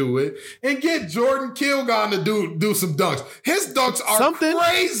roster to do it, and get Jordan Kilgon to do some dunks. His dunks are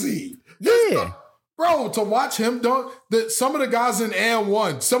crazy. Bro, to watch him dunk, some of the guys in and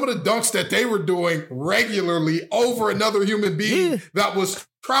one, some of the dunks that they were doing regularly over another human being that was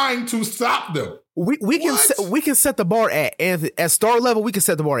trying to stop them. We can set the bar at star level. We can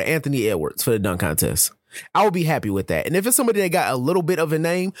set the bar at Anthony Edwards for the dunk contest. I would be happy with that. And if it's somebody that got a little bit of a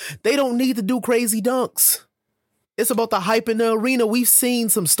name, they don't need to do crazy dunks. It's about the hype in the arena. We've seen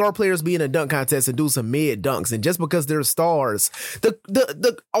some star players be in a dunk contest and do some mid dunks, and just because they're stars,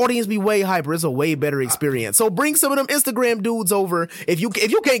 the audience be way hyper. It's a way better experience. So bring some of them Instagram dudes over. If you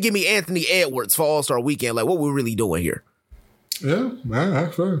can't give me Anthony Edwards for All-Star Weekend, like what we're really doing here? Yeah, man,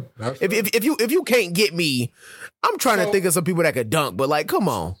 that's fair. If you can't get me, I'm trying to think of some people that could dunk, but like, come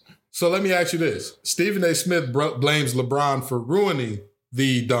on. So let me ask you this: Stephen A. Smith blames LeBron for ruining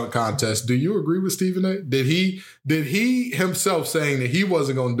the dunk contest. Do you agree with Stephen A? Did he himself saying that he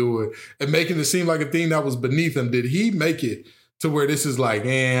wasn't going to do it and making it seem like a thing that was beneath him? Did he make it to where this is like, I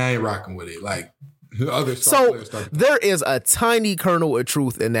ain't rocking with it? Like other players started. There is a tiny kernel of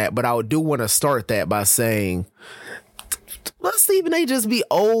truth in that, but I do want to start that by saying, let Stephen A just be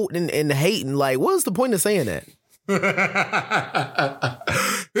old and hating. Like, what's the point of saying that?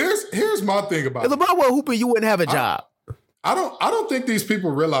 Here's my thing about it. If LeBron were hooping, you wouldn't have a job. I don't think these people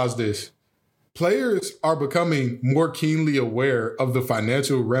realize this. Players are becoming more keenly aware of the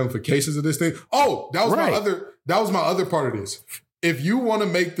financial ramifications of this thing. Oh, that was my other part of this. If you want to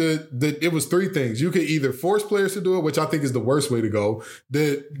make it was three things. You could either force players to do it, which I think is the worst way to go,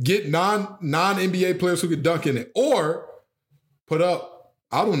 get non-NBA players who could dunk in it, or put up,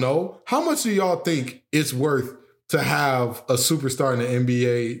 I don't know, how much do y'all think it's worth to have a superstar in the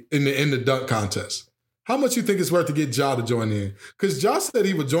NBA in the dunk contest? How much you think it's worth to get Ja to join in? Because Ja said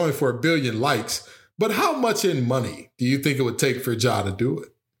he would join for 1 billion likes, but how much in money do you think it would take for Ja to do it?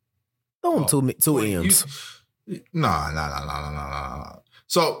 Throw him two M's. Nah.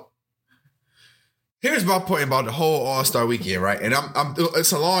 So here's my point about the whole All-Star Weekend, right? And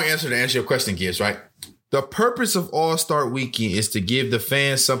it's a long answer to answer your question, Gibbs, right? The purpose of All-Star Weekend is to give the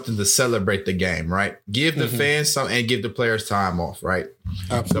fans something to celebrate the game, right? Give the fans some and give the players time off, right?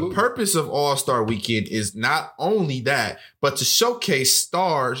 Absolutely. The purpose of All-Star Weekend is not only that, but to showcase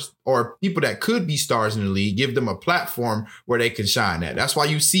stars or people that could be stars in the league, give them a platform where they can shine at. That's why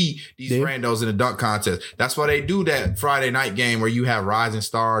you see these randos in the dunk contest. That's why they do that Friday night game where you have rising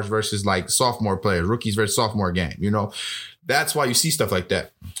stars versus like sophomore players, rookies versus sophomore game, you know? That's why you see stuff like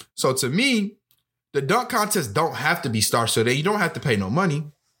that. So to me, the dunk contests don't have to be stars, so that you don't have to pay no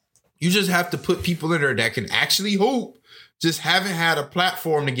money. You just have to put people in there that can actually hoop, just haven't had a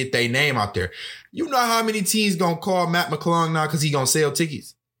platform to get their name out there. You know how many teams gonna call Matt McClung now because he gonna sell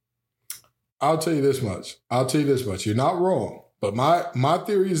tickets? I'll tell you this much. You're not wrong. But my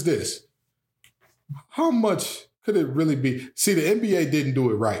theory is this. How much could it really be? See, the NBA didn't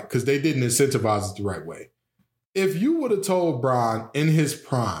do it right because they didn't incentivize it the right way. If you would have told Bron in his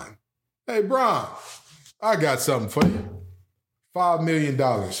prime, hey, Bron, I got something for you. $5 million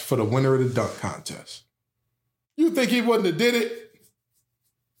for the winner of the dunk contest. You think he wouldn't have did it?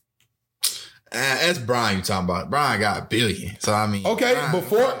 That's Brian you talking about. Brian got $1 billion. So, I mean. Okay,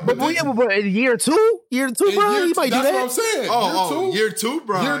 but in year two, bro, he might do that. That's what I'm saying. Year two,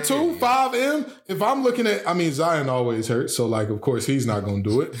 Brian. Year two, 5M. If I'm looking at, I mean, Zion always hurts, so like, of course, he's not going to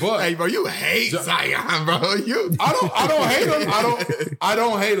do it. But hey, bro, you hate Zion, bro. I don't hate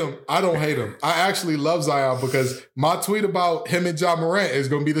him. I don't hate him. I actually love Zion because my tweet about him and Ja Morant is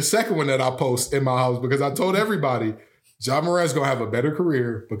going to be the second one that I post in my house because I told everybody Ja Morant's going to have a better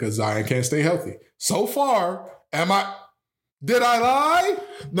career because Zion can't stay healthy. So far, did I lie?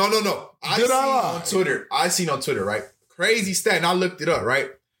 No. I seen on Twitter, right? Crazy stat, and I looked it up,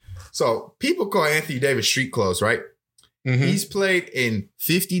 right? So people call Anthony Davis street clothes, right? Mm-hmm. He's played in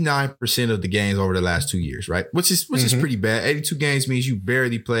 59% of the games over the last 2 years, right? Which is pretty bad. 82 games means you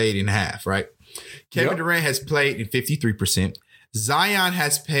barely played in half, right? Kevin Durant has played in 53%. Zion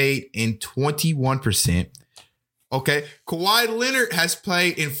has played in 21%. Okay. Kawhi Leonard has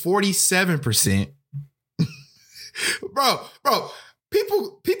played in 47%. bro,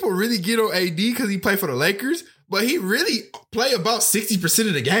 people really get on AD because he played for the Lakers, but he really play about 60%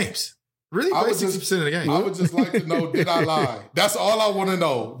 of the games. Really play 60% of the games. I would just like to know, did I lie? That's all I want to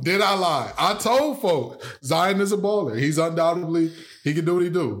know. Did I lie? I told folks, Zion is a baller. He's undoubtedly, he can do what he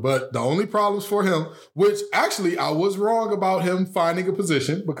do. But the only problems for him, which actually I was wrong about him finding a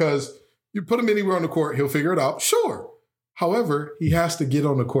position because you put him anywhere on the court, he'll figure it out. Sure. However, he has to get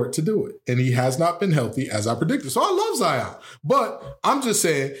on the court to do it. And he has not been healthy as I predicted. So I love Zion. But I'm just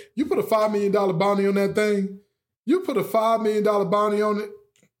saying, you put a $5 million bounty on that thing, you put a $5 million bounty on it,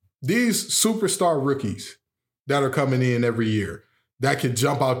 these superstar rookies that are coming in every year that can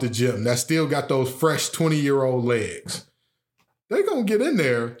jump out the gym, that still got those fresh 20-year-old legs, they're going to get in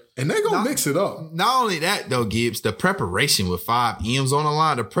there and they're going to mix it up. Not only that, though, Gibbs, the preparation with 5 M's on the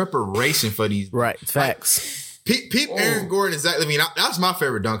line, the preparation for these. Right, facts. Aaron Gordon and Zach LaVine. That's my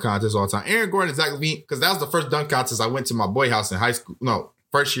favorite dunk contest all the time. Aaron Gordon and Zach LaVine, because that was the first dunk contest I went to my boy house in high school. No,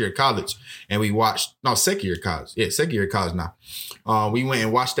 first year of college. And we watched, second year of college. Yeah, second year of college now. We went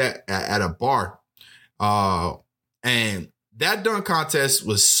and watched that at a bar. And that dunk contest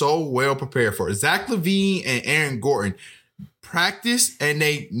was so well prepared for it. Zach LaVine and Aaron Gordon practiced and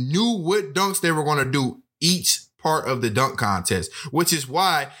they knew what dunks they were going to do each part of the dunk contest, which is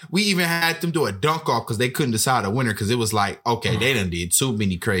why we even had them do a dunk off because they couldn't decide a winner because it was like, okay, they done did too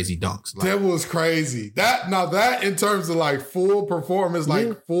many crazy dunks. Like, that was crazy. That in terms of like full performance,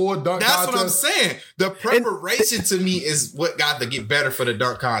 like full dunk that's contest. What I'm saying. The preparation to me is what got to get better for the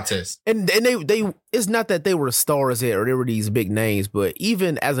dunk contest. And they it's not that they were stars yet or they were these big names, but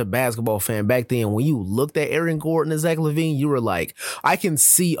even as a basketball fan back then, when you looked at Aaron Gordon and Zach LaVine, you were like, I can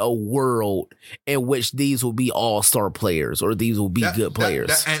see a world in which these will be all-star players or these will be good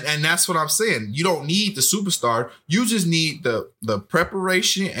players. And that's what I'm saying. You don't need the superstar. You just need the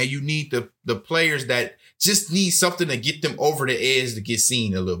preparation and you need the players that just need something to get them over the edge to get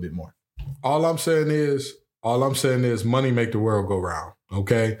seen a little bit more. All I'm saying is money make the world go round.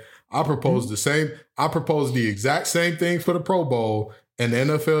 Okay. I proposed the exact same thing for the Pro Bowl, and the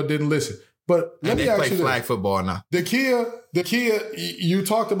NFL didn't listen. But let me ask you this. Flag football now. The Kia, you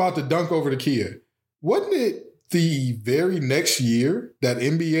talked about the dunk over the Kia. Wasn't it the very next year that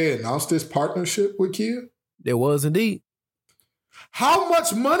NBA announced this partnership with Kia? It was indeed. How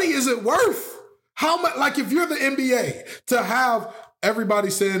much money is it worth? How much, like if you're the NBA, to have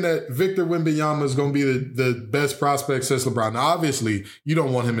everybody's saying that Victor Wembanyama is going to be the best prospect since LeBron. Now, obviously, you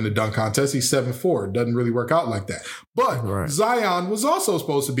don't want him in the dunk contest. He's 7'4". It doesn't really work out like that. But Zion was also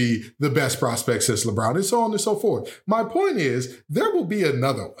supposed to be the best prospect since LeBron, and so on and so forth. My point is, there will be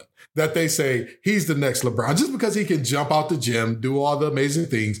another one that they say he's the next LeBron just because he can jump out the gym, do all the amazing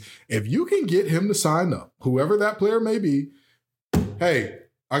things. If you can get him to sign up, whoever that player may be, hey,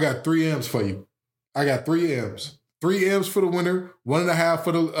 I got 3 M's for you. I got 3 M's. 3 M's for the winner, 1.5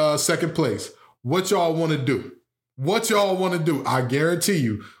 for the second place. What y'all want to do? What y'all want to do? I guarantee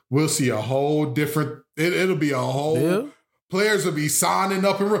you, we'll see a whole different, it'll be a whole, players will be signing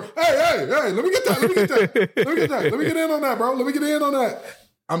up and, hey, let me get that. Let me get in on that, bro. Let me get in on that.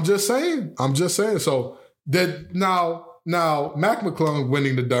 I'm just saying. So that now Mac McClung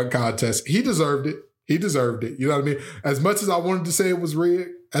winning the dunk contest, he deserved it. You know what I mean? As much as I wanted to say it was rigged,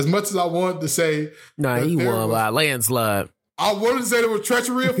 as much as I wanted to say, he won by a landslide. I wanted to say there was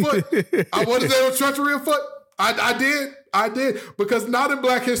treachery of foot. I did because not in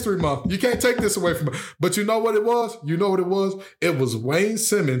Black History Month. You can't take this away from me. But you know what it was? It was Wayne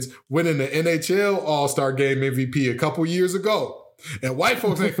Simmons winning the NHL All-Star Game MVP a couple years ago. And white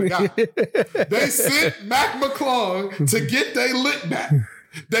folks ain't forgot. They sent Mac McClung to get their lick back.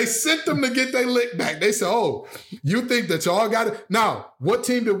 They sent them to get their lick back. They said, oh, you think that y'all got it? Now, what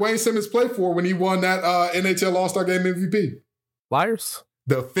team did Wayne Simmons play for when he won that NHL All-Star Game MVP? Flyers?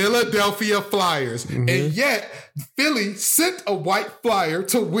 The Philadelphia Flyers. Mm-hmm. And yet, Philly sent a white flyer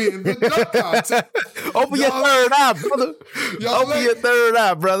to win the dunk contest. Open your third eye, brother. Your third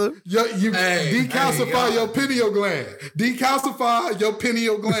eye, brother. Decalcify your pineal gland. Decalcify your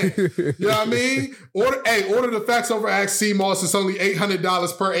pineal gland. You know what I mean? Order the facts over Ask CMOS. It's only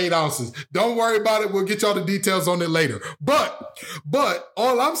 $800 per 8 ounces. Don't worry about it. We'll get y'all the details on it later. But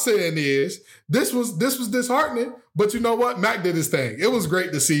all I'm saying is this was disheartening. But you know what? Mac did his thing. It was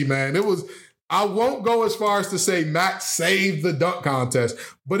great to see, man. I won't go as far as to say Mac saved the dunk contest,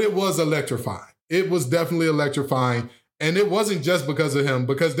 but it was electrifying. It was definitely electrifying. And it wasn't just because of him,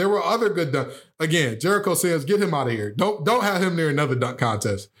 because there were other good dunk. Again, Jericho says, get him out of here. Don't have him near another dunk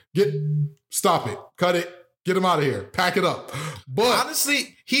contest. Stop it. Cut it. Get him out of here. Pack it up. But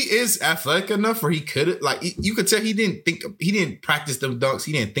honestly, he is athletic enough where he could, you could tell he didn't practice them dunks.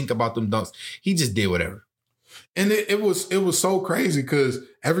 He didn't think about them dunks. He just did whatever. And it was so crazy because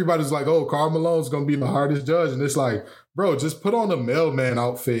everybody's like, oh, Karl Malone's going to be the hardest judge. And it's like, bro, just put on the mailman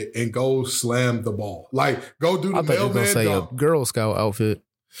outfit and go slam the ball. Like, go do the mailman dunk. A Girl Scout outfit.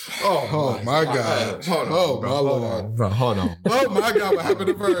 Oh my God. Hold on. Oh my God, what happened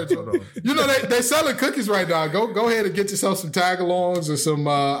to Virgil? You know, they selling cookies right now. Go ahead and get yourself some tag-alongs or some,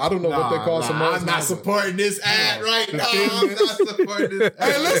 I don't know what they call some. I'm not supporting this ad right now. I'm not supporting this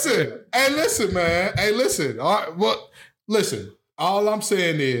ad. Hey, listen, man. Hey, listen. All right, well, listen. All I'm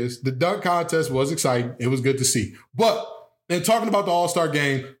saying is the dunk contest was exciting. It was good to see. But in talking about the All-Star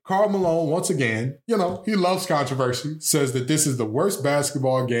game, Karl Malone, once again, you know, he loves controversy, says that this is the worst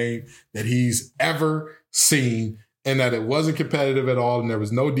basketball game that he's ever seen and that it wasn't competitive at all and there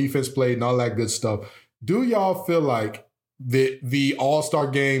was no defense played and all that good stuff. Do y'all feel like the All-Star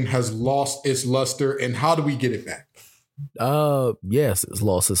game has lost its luster, and how do we get it back? Yes, it's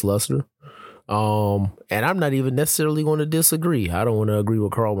lost its luster. And I'm not even necessarily going to disagree. I don't want to agree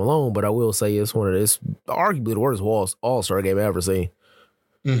with Karl Malone, but I will say it's arguably the worst All-Star game I've ever seen.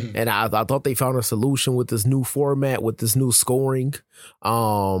 Mm-hmm. And I thought they found a solution with this new format, with this new scoring.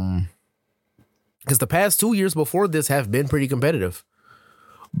 Because the past 2 years before this have been pretty competitive.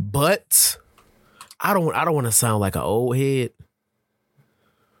 But I don't want to sound like an old head.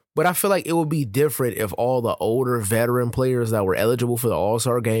 But I feel like it would be different if all the older veteran players that were eligible for the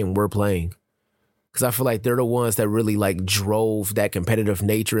All-Star game were playing. Because I feel like they're the ones that really drove that competitive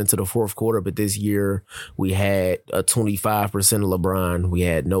nature into the fourth quarter. But this year we had a 25% of LeBron. We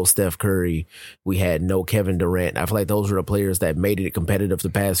had no Steph Curry. We had no Kevin Durant. I feel like those were the players that made it competitive the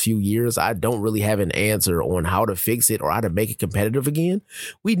past few years. I don't really have an answer on how to fix it or how to make it competitive again.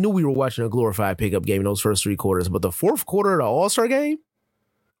 We knew we were watching a glorified pickup game in those first 3 quarters, but the fourth quarter of the All-Star game,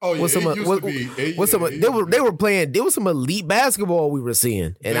 oh yeah, they were playing. There was some elite basketball we were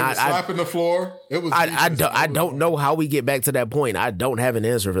seeing, and I slapping the floor. It was. I don't know how we get back to that point. I don't have an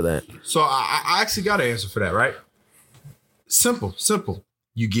answer for that. So I actually got an answer for that. Right? Simple.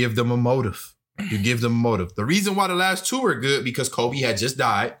 You give them a motive. The reason why the last 2 were good because Kobe had just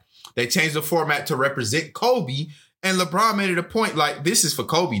died. They changed the format to represent Kobe, and LeBron made it a point like this is for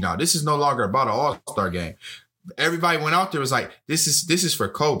Kobe now. This is no longer about an All-Star game. Everybody went out there was like, this is for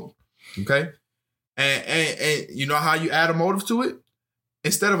Kobe. Okay. And you know how you add a motive to it?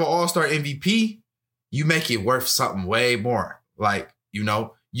 Instead of an All-Star MVP, you make it worth something way more. Like, you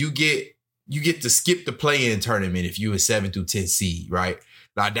know, you get to skip the play-in tournament if you a 7 through 10 seed, right?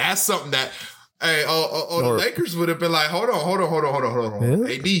 Now that's something that the Lakers would have been like, hold on.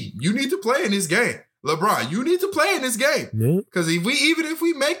 Yeah. AD, you need to play in this game. LeBron, you need to play in this game. Because even if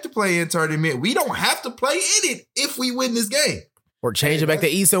we make the play-in tournament, we don't have to play in it if we win this game. Or change it back to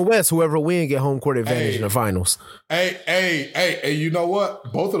East and West. Whoever win get home court advantage in the finals. Hey, you know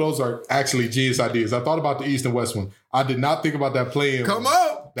what? Both of those are actually genius ideas. I thought about the East and West one. I did not think about that play-in. Come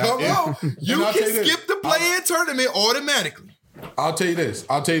on. You And I'll can tell you this. skip the play-in tournament automatically. I'll tell you this.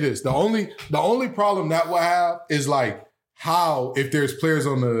 The only problem that will have is like how if there's players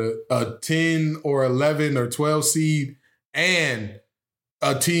on a 10 or 11 or 12 seed and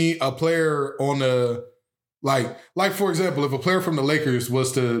a player on a like for example, if a player from the Lakers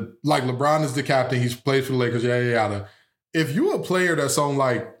was to, like, LeBron is the captain, he's played for the Lakers, yada. If you're a player that's on,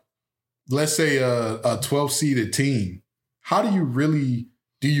 like, let's say a 12 seeded team, how do you really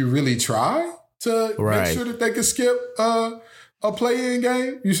try to make sure that they can skip a play-in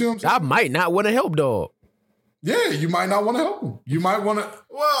game? You see what I'm saying? I might not want to help, dog. Yeah, you might not want to help them. You might want to.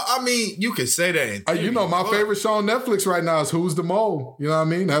 Well, I mean, you could say that. In theory, You know, my favorite show on Netflix right now is Who's the Mole? You know what I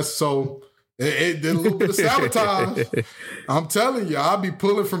mean? That's so. It did a little bit of sabotage. I'm telling you, I'll be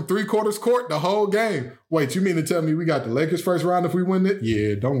pulling from 3/4 court the whole game. Wait, you mean to tell me we got the Lakers first round if we win it?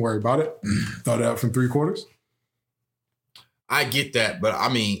 Yeah, don't worry about it. Throw that out from 3/4. I get that, but I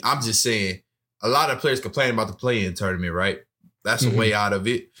mean, I'm just saying, a lot of players complain about the play-in tournament, right? That's a way out of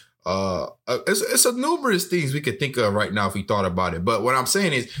it. It's a numerous things we could think of right now if we thought about it. But what I'm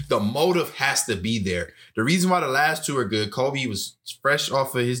saying is the motive has to be there. The reason why the last two are good, Kobe was fresh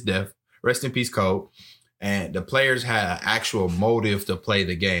off of his death. Rest in peace, Kobe. And the players had an actual motive to play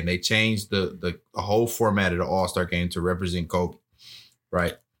the game. They changed the whole format of the All-Star game to represent Kobe.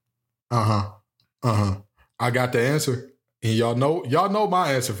 Right? I got the answer. And y'all know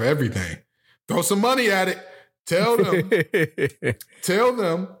my answer for everything. Throw some money at it. Tell them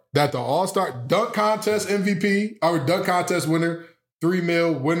that the All-Star dunk contest MVP or dunk contest winner, $3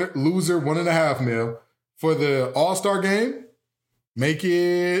 million, winner, loser, $1.5 million. For the All-Star game, make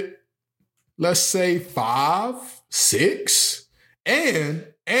it, let's say, 5, 6. And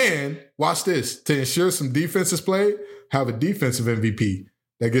watch this. To ensure some defense is played, have a defensive MVP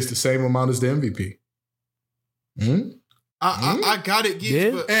that gets the same amount as the MVP. I got it, Gibbs,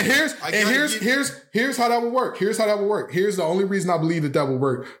 Yeah. but And here's how that would work. Here's the only reason I believe that would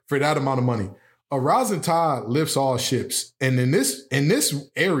work for that amount of money. A rising tide lifts all ships. And in this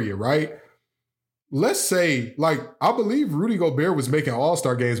area, right? Let's say, like, I believe Rudy Gobert was making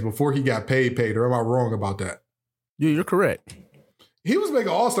All-Star games before he got paid, or am I wrong about that? Yeah, you're correct. He was making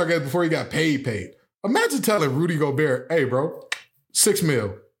All-Star games before he got paid. Imagine telling Rudy Gobert, hey, bro, $6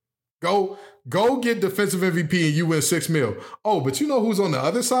 million. Go get defensive MVP and you win $6 million. Oh, but you know who's on the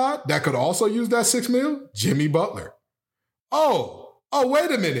other side that could also use that $6 million? Jimmy Butler. Oh,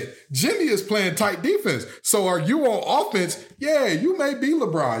 wait a minute. Jimmy is playing tight defense. So are you on offense? Yeah, you may be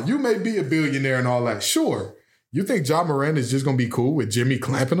LeBron. You may be a billionaire and all that. Sure. You think Ja Morant is just going to be cool with Jimmy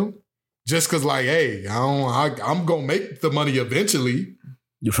clamping him? Just because, like, hey, I'm going to make the money eventually.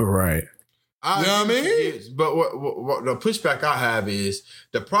 You're right. You know what I mean? But what the pushback I have is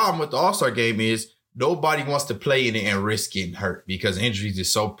the problem with the All-Star game is nobody wants to play in it and risk getting hurt because injuries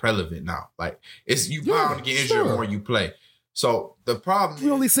is so prevalent now. Like, it's bound to get injured when you play. So the problem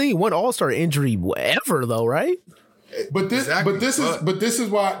We only seen one All-Star injury ever, though, right? But this is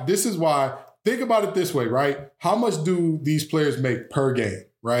why think about it this way, right? How much do these players make per game,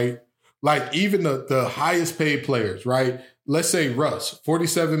 right? Like even the highest paid players, right? Let's say Russ,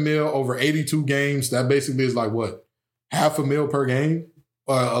 $47 million over 82 games. That basically is like what? $500,000 per game?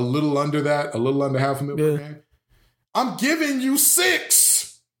 A little under that, a little under $500,000 per game. I'm giving you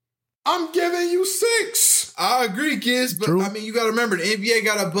 6. I agree, kids, but True. I mean, you got to remember the NBA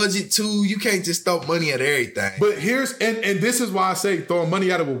got a budget too. You can't just throw money at everything. But here's and this is why I say throwing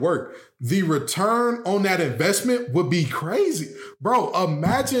money at it would work. The return on that investment would be crazy. Bro,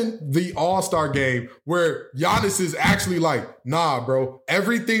 imagine the All-Star game where Giannis is actually like, nah, bro,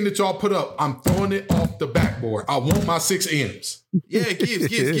 everything that y'all put up, I'm throwing it off the backboard. I want my 6 M's. Yeah,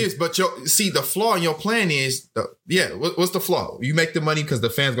 gives. But the flaw in your plan is, what's the flaw? You make the money because the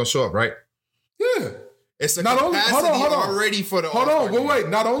fans going to show up, right? Yeah. It's a Not only- capacity hold on. already for the Hold All-Star on, wait.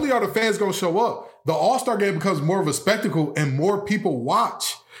 Not only are the fans going to show up, the All-Star game becomes more of a spectacle and more people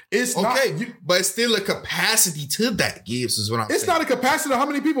watch. It's Okay, not, but it's still a capacity to that, Gibbs, is what I'm saying. it's not a capacity of how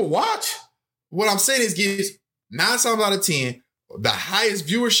many people watch. What I'm saying is, Gibbs, 9 times out of 10, the highest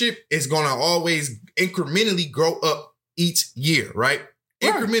viewership is going to always incrementally grow up each year, right?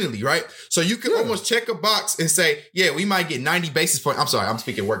 incrementally, right? So you can almost check a box and say, yeah, we might get 90 basis points. I'm sorry, I'm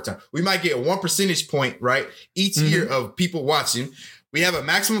speaking work time. We might get 1 percentage point, right? Each year of people watching. We have a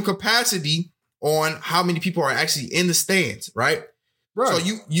maximum capacity on how many people are actually in the stands, right? Right.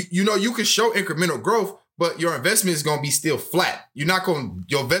 So you know you can show incremental growth, but your investment is going to be still flat. Your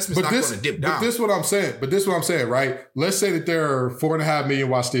investment's not going to dip down. But this is what I'm saying, right? Let's say that there are 4.5 million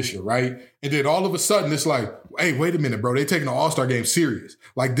watched this year, right? And then all of a sudden it's like, hey, wait a minute, bro. They're taking the All-Star game serious.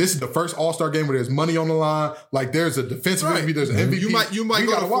 Like, this is the first All-Star game where there's money on the line. Like, there's a defensive MVP, there's an MVP. You might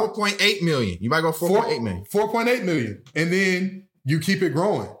go to 4.8 million. You might go 4.8 million. 4.8 million. And then you keep it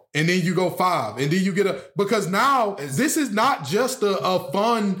growing. And then you go 5. And then you get because now this is not just a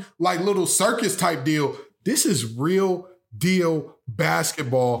fun, like, little circus type deal. This is real deal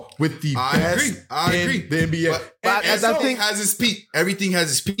basketball with the best in the NBA. But everything has its peak. Everything has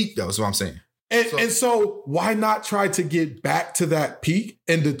its peak, though, is what I'm saying. And so why not try to get back to that peak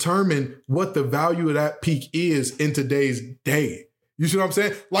and determine what the value of that peak is in today's day? You see what I'm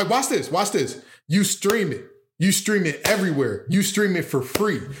saying? Like, watch this. You stream it. You stream it everywhere. You stream it for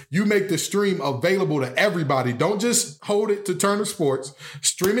free. You make the stream available to everybody. Don't just hold it to Turner Sports.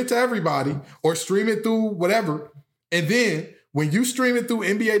 Stream it to everybody or stream it through whatever. And then when you stream it through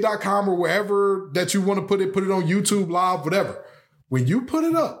NBA.com or wherever that you want to put it on YouTube Live, whatever. When you put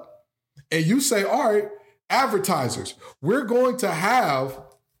it up and you say, all right, advertisers, we're going to have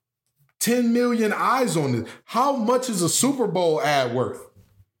 10 million eyes on this. How much is a Super Bowl ad worth?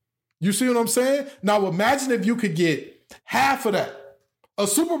 You see what I'm saying? Now imagine if you could get half of that. A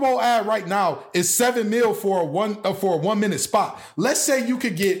Super Bowl ad right now is $7 million for a 1 minute spot. Let's say you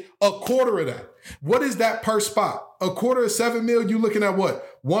could get a quarter of that. What is that per spot? A quarter of $7 million, you looking at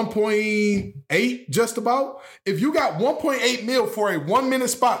what? 1.8 just about? If you got 1.8 million for a 1 minute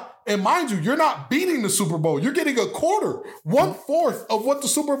spot, and mind you, you're not beating the Super Bowl. You're getting a quarter, 1/4 of what the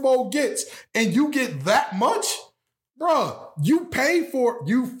Super Bowl gets, and you get that much? Bruh, you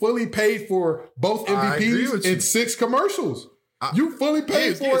fully paid for both MVPs and 6 commercials. You fully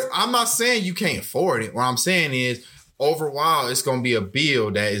paid for it. I'm not saying you can't afford it. What I'm saying is, over a while, it's going to be a bill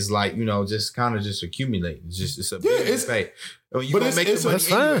that is like, just kind of just accumulating. It's a bill to pay. You're going to make the money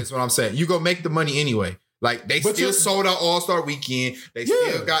anyway. That's what I'm saying. You're going to make the money anyway. Like, they still sold out All-Star Weekend. They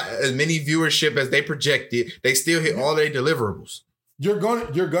still got as many viewership as they projected. They still hit all their deliverables. You're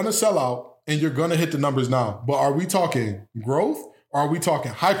gonna sell out. And you're going to hit the numbers now. But are we talking growth or are we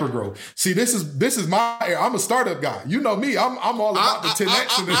talking hyper growth? See, this is my area. I'm a startup guy. You know me. I'm all about the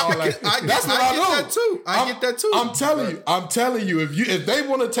 10X and all that. That's what I do. I get that too. I'm telling you, if they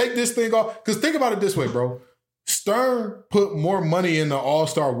want to take this thing off, because think about it this way, bro. Stern put more money in the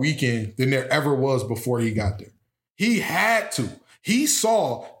All-Star Weekend than there ever was before he got there. He had to. He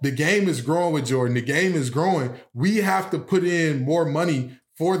saw the game is growing with Jordan. The game is growing. We have to put in more money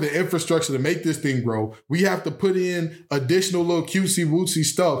for the infrastructure to make this thing grow. We have to put in additional little cutesy-wootsy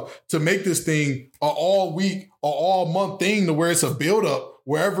stuff to make this thing a all week or all month thing to where it's a buildup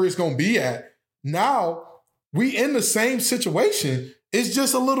wherever it's going to be at. Now, we in the same situation. It's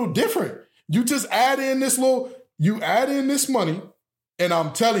just a little different. You just add in this money, and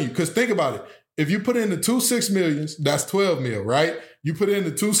I'm telling you, because think about it. If you put in the 2 6 millions, that's 12 mil, right? You put in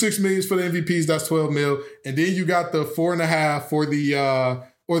the 2 6 millions for the MVPs, that's 12 mil. And then you got the 4.5 for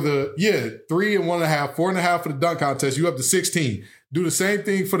the 3 and 1.5, 4.5 for the dunk contest. You up to 16. Do the same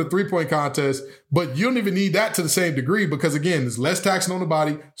thing for the 3-point contest, but you don't even need that to the same degree because again, there's less taxing on the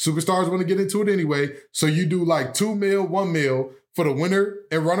body. Superstars want to get into it anyway. So you do like 2 mil, 1 mil for the winner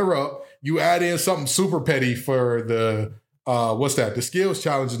and runner up. You add in something super petty for the, the skills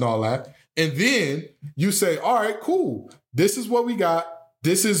challenge and all that. And then you say, all right, cool. This is what we got.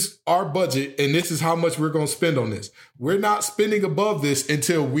 This is our budget, and this is how much we're going to spend on this. We're not spending above this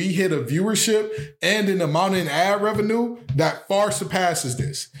until we hit a viewership and an amount in ad revenue that far surpasses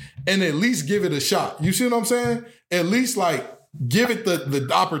this. And at least give it a shot. You see what I'm saying? At least give it the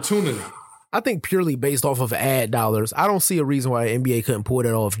opportunity. I think purely based off of ad dollars, I don't see a reason why NBA couldn't pull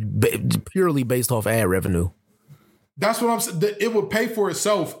that off purely based off ad revenue. That's what I'm saying. It would pay for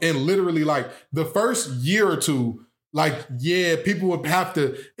itself in literally the first year or two. People would have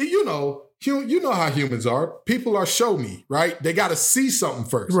to, you know how humans are. People are show me, right? They got to see something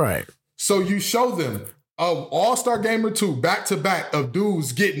first. Right. So you show them an All-Star game or two back to back of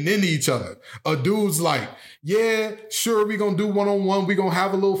dudes getting into each other. Of dudes sure, we going to do one-on-one. We going to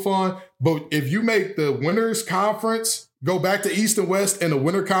have a little fun. But if you make the winners conference go back to East and West and the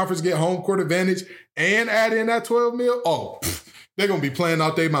winter conference get home court advantage and add in that 12 mil, they're going to be playing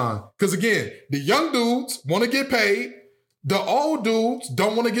out their mind. Because again, the young dudes want to get paid. The old dudes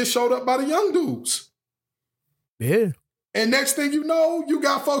don't want to get showed up by the young dudes. Yeah. And next thing you know, you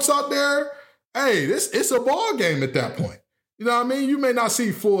got folks out there, hey, it's a ball game at that point. You know what I mean? You may not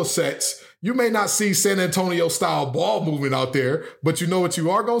see full sets. You may not see San Antonio style ball movement out there, but you know what you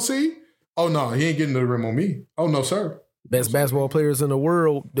are going to see? Oh, no, he ain't getting to the rim on me. Oh, no, sir. Best basketball players in the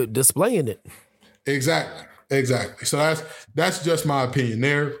world displaying it. Exactly. So that's just my opinion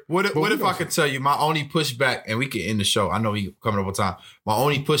there. What if I could tell you my only pushback, and we can end the show. I know we coming up on time. My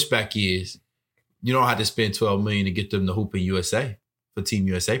only pushback is you don't have to spend $12 million to get them to hoop in USA for Team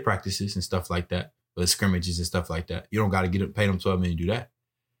USA practices and stuff like that, for scrimmages and stuff like that. You don't got to pay them $12 million to do that.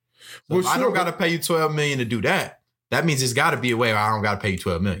 So if I don't got to pay you $12 million to do that, that means it's got to be a way where I don't got to pay you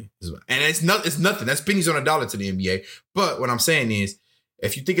 $12 million. And it's nothing. That's pennies on a dollar to the NBA. But what I'm saying is,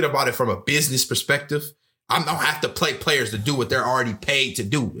 if you're thinking about it from a business perspective, I don't have to play players to do what they're already paid to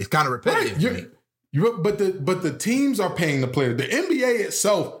do. It's kind of repetitive. Right. But the teams are paying the player. The NBA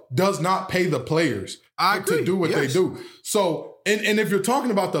itself does not pay the players to do what they do. So, and if you're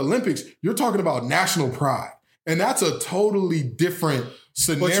talking about the Olympics, you're talking about national pride. And that's a totally different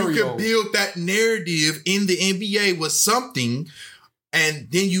scenario. But you can build that narrative in the NBA with something, and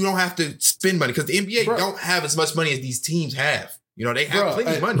then you don't have to spend money, because the NBA don't have as much money as these teams have. You know, they have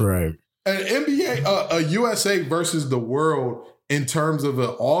plenty of money. Right. An NBA, a USA versus the world in terms of an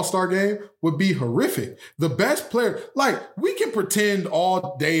all-star game would be horrific. The best player, like, we can pretend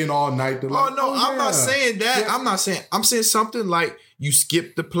all day and all night. I'm not saying that. Yeah. I'm saying something like you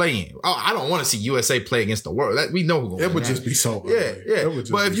skip the play-in. Oh, I don't want to see USA play against the world. We know who. It would just be so. Yeah.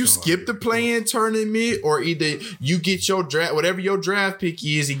 But if you skip the play-in tournament, or either you get your draft, whatever your draft pick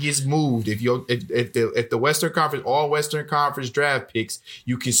is, it gets moved. If the Western Conference, all Western Conference draft picks,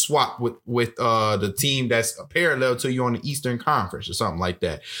 you can swap with the team that's parallel to you on the Eastern Conference or something like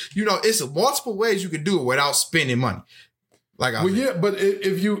that. You know, it's multiple ways you can do it without spending money. But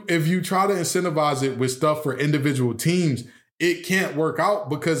if you try to incentivize it with stuff for individual teams, it can't work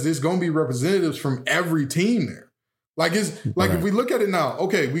out, because there's going to be representatives from every team there. Like, it's like, if we look at it now,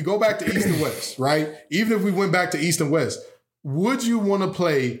 okay, we go back to East and West, right? Even if we went back to East and West, would you want to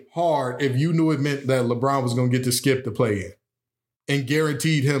play hard if you knew it meant that LeBron was going to get to skip the play-in and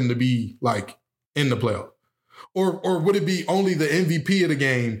guaranteed him to be, like, in the playoff? Or would it be only the MVP of the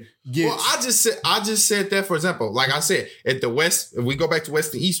game gets? Well, I just said that, for example. Like I said, at the West, if we go back to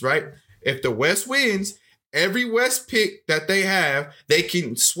West and East, right? If the West wins, every West pick that they have, they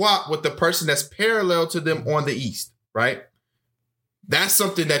can swap with the person that's parallel to them on the East, right? That's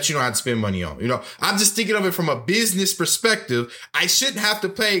something that you don't have to spend money on. You know, I'm just thinking of it from a business perspective. I shouldn't have to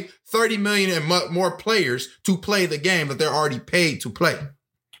pay $30 million and more players to play the game that they're already paid to play.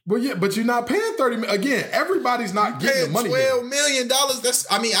 Well, yeah, but you're not paying $30 million. Again, everybody's not getting the money. $12 million.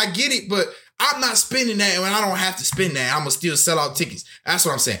 I get it, but I'm not spending that, and I don't have to spend that. I'm going to still sell out tickets. That's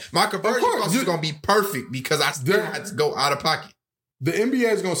what I'm saying. My conversion cost is going to be perfect, because I still have to go out of pocket. The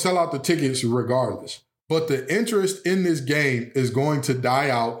NBA is going to sell out the tickets regardless. But the interest in this game is going to die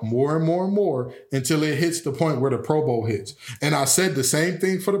out more and more and more until it hits the point where the Pro Bowl hits. And I said the same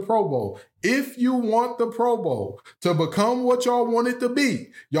thing for the Pro Bowl. If you want the Pro Bowl to become what y'all want it to be,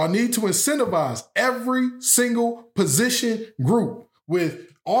 y'all need to incentivize every single position group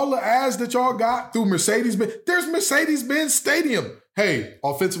with all the ads that y'all got through Mercedes-Benz. There's Mercedes-Benz Stadium. Hey,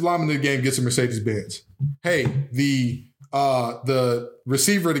 offensive lineman of the game gets a Mercedes-Benz. Hey, the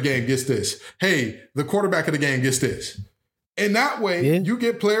receiver of the game gets this. Hey, the quarterback of the game gets this. And that way, you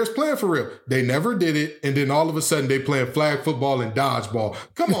get players playing for real. They never did it, and then all of a sudden, they playing flag football and dodgeball.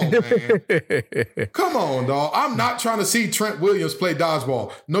 Come on, man. Come on, dog. I'm not trying to see Trent Williams play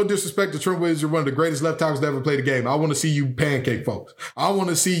dodgeball. No disrespect to Trent Williams. You're one of the greatest left tackles to ever play the game. I want to see you pancake folks. I want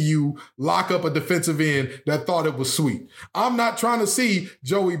to see you lock up a defensive end that thought it was sweet. I'm not trying to see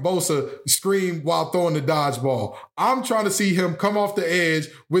Joey Bosa scream while throwing the dodgeball. I'm trying to see him come off the edge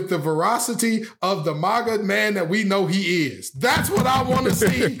with the veracity of the MAGA man that we know he is. That's what I want to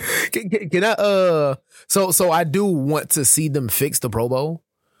see. Can I? So I do want to see them fix the Pro Bowl.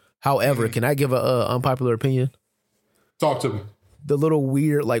 However, can I give a unpopular opinion? Talk to me. The little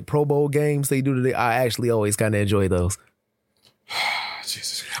weird like Pro Bowl games they do today, I actually always kind of enjoy those.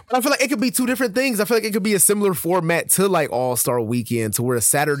 Jesus. But I feel like it could be two different things. I feel like it could be a similar format to like All-Star Weekend, to where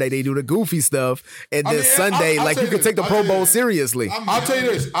Saturday they do the goofy stuff, and then Sunday you could take the Pro Bowl seriously. I'll tell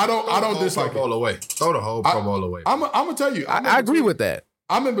you this. I don't dislike Pro Bowl away. Throw the whole Pro Bowl away. I'm gonna tell you. I agree with that.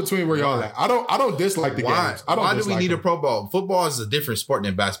 I'm in between where y'all at. I don't dislike the games. Why do we need a Pro Bowl? Football is a different sport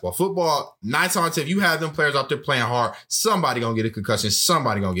than basketball. Football, 9 times out of 10, if you have them players out there playing hard, somebody gonna get a concussion.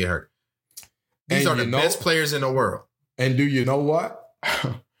 Somebody gonna get hurt. These are the best players in the world. And do you know what?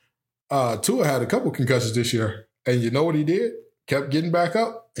 Tua had a couple concussions this year, and you know what he did? Kept getting back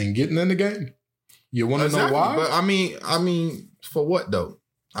up and getting in the game. You want to Exactly. know why? But I mean, for what though?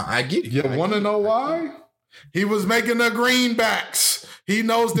 I get it. You want to know why? He was making the greenbacks. He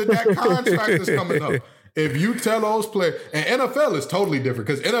knows that contract is coming up. If you tell those players, and NFL is totally different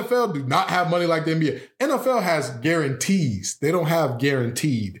because NFL do not have money like the NBA. NFL has guarantees. They don't have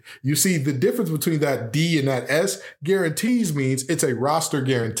guaranteed. You see the difference between that D and that S. Guarantees means it's a roster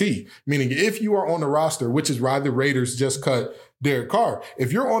guarantee, meaning if you are on the roster, which is why the Raiders just cut Derek Carr.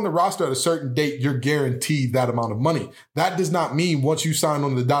 If you're on the roster at a certain date, you're guaranteed that amount of money. That does not mean once you sign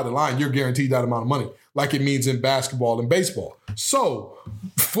on the dotted line, you're guaranteed that amount of money, like it means in basketball and baseball. So,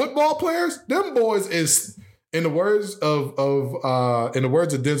 football players, them boys is, in the words of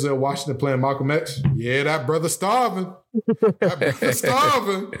Denzel Washington playing Malcolm X, yeah, that brother starving. That brother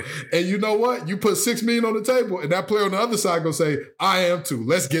starving. And you know what? You put $6 million on the table, and that player on the other side gonna say, I am too.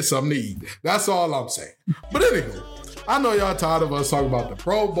 Let's get something to eat. That's all I'm saying. But anyway, I know y'all tired of us talking about the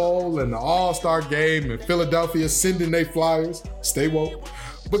Pro Bowl and the All-Star game and Philadelphia sending their flyers. Stay woke.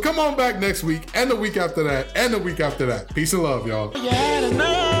 But come on back next week and the week after that and the week after that. Peace and love, y'all. You had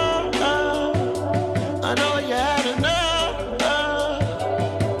enough.